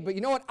unsaved, but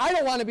you know what? I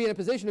don't want to be in a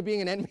position of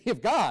being an enemy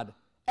of God.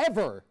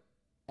 Ever.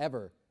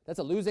 Ever. That's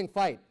a losing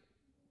fight.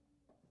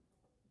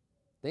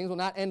 Things will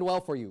not end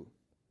well for you.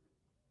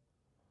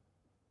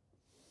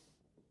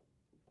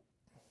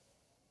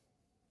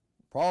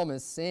 The problem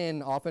is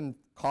sin often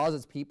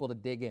causes people to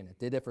dig in. It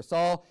did it for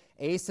Saul.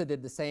 Asa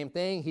did the same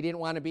thing. He didn't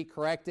want to be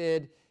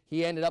corrected.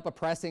 He ended up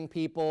oppressing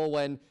people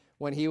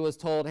when he was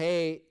told,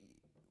 hey,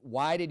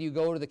 why did you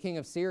go to the king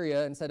of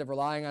Syria instead of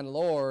relying on the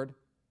Lord?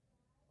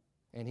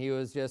 And he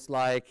was just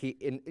like,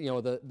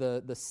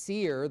 the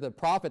seer, the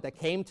prophet that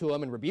came to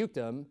him and rebuked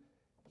him,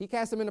 he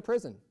cast him into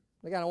prison.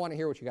 Like, I don't want to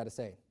hear what you got to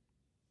say.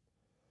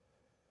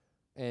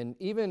 And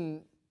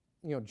even,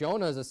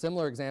 Jonah is a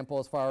similar example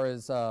as far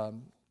as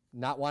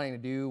not wanting to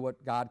do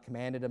what God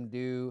commanded him to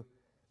do,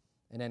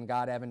 and then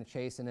God having to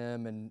chasten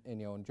him,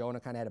 and Jonah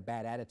kind of had a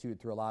bad attitude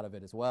through a lot of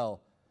it as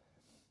well.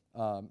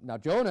 Now,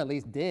 Jonah at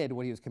least did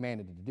what he was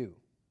commanded to do.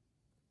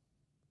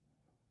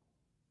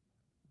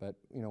 But,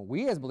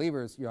 we as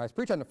believers, I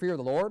preach on the fear of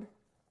the Lord.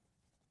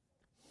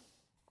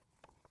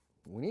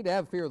 We need to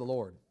have fear of the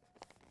Lord.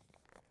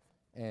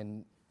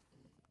 And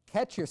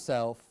catch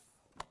yourself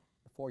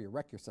before you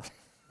wreck yourself.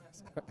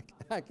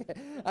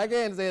 I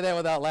can't say that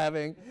without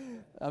laughing.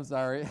 I'm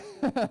sorry.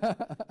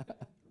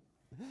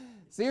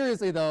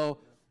 Seriously, though,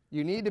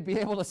 you need to be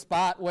able to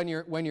spot when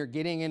you're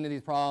getting into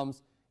these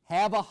problems.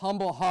 Have a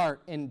humble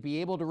heart and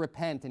be able to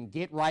repent and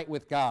get right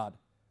with God.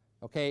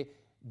 Okay?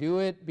 Do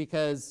it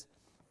because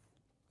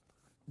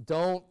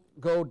don't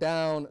go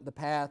down the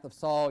path of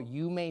Saul.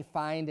 You may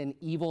find an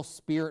evil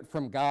spirit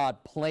from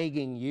God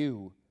plaguing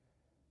you.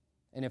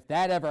 And if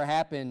that ever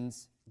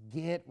happens,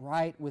 get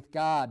right with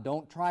God.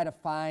 Don't try to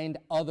find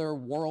other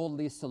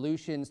worldly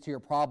solutions to your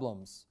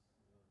problems.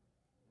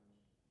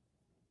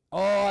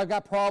 Oh, I've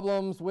got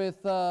problems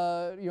with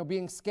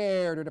being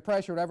scared or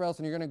depression or whatever else,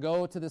 and you're going to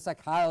go to the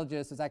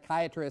psychologist, the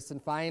psychiatrist,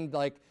 and find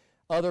like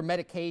other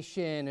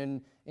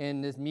medication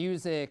and this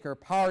music or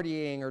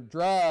partying or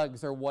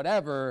drugs or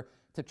whatever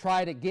to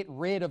try to get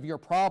rid of your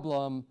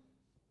problem.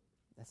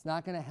 That's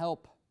not going to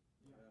help.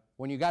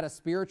 When you got a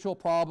spiritual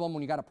problem,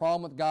 when you got a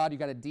problem with God, you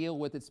got to deal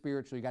with it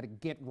spiritually. You got to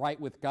get right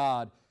with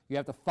God. You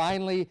have to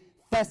finally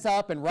fess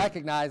up and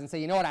recognize and say,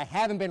 you know what, I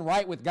haven't been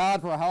right with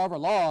God for however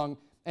long.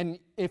 And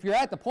if you're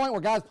at the point where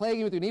God's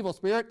plaguing you with an evil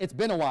spirit, it's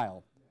been a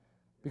while.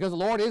 Because the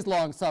Lord is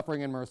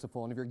long-suffering and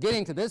merciful. And if you're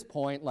getting to this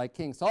point, like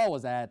King Saul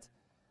was at,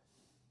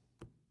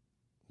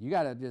 you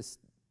got to just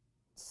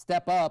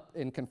step up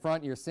and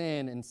confront your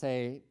sin and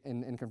say,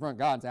 and confront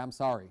God and say, I'm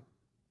sorry,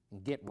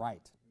 and get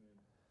right.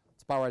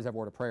 Let's bow our heads, have a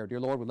word of prayer. Dear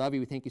Lord, we love you.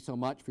 We thank you so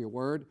much for your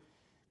word.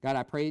 God,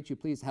 I pray that you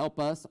please help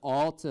us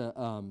all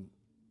to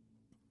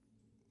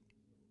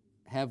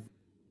have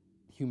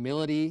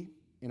humility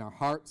in our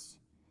hearts.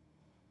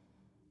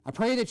 I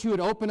pray that you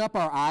would open up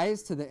our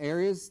eyes to the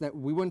areas that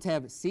we wouldn't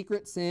have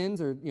secret sins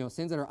or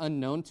sins that are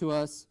unknown to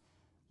us.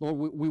 Lord,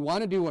 we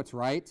want to do what's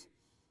right,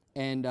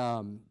 and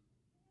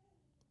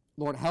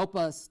Lord, help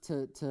us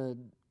to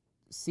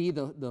see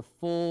the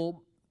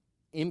full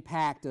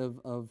impact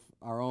of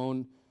our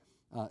own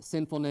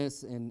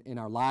sinfulness in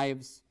our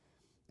lives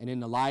and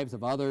in the lives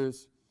of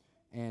others,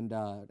 and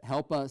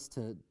help us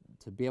to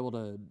be able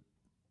to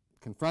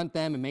confront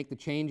them and make the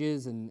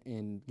changes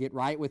and get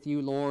right with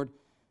you, Lord.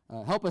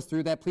 Help us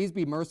through that. Please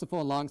be merciful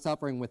and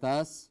long-suffering with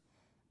us.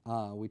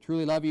 We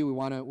truly love you. We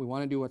want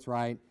to do what's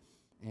right,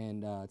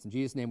 and it's in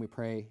Jesus' name we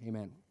pray.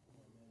 Amen.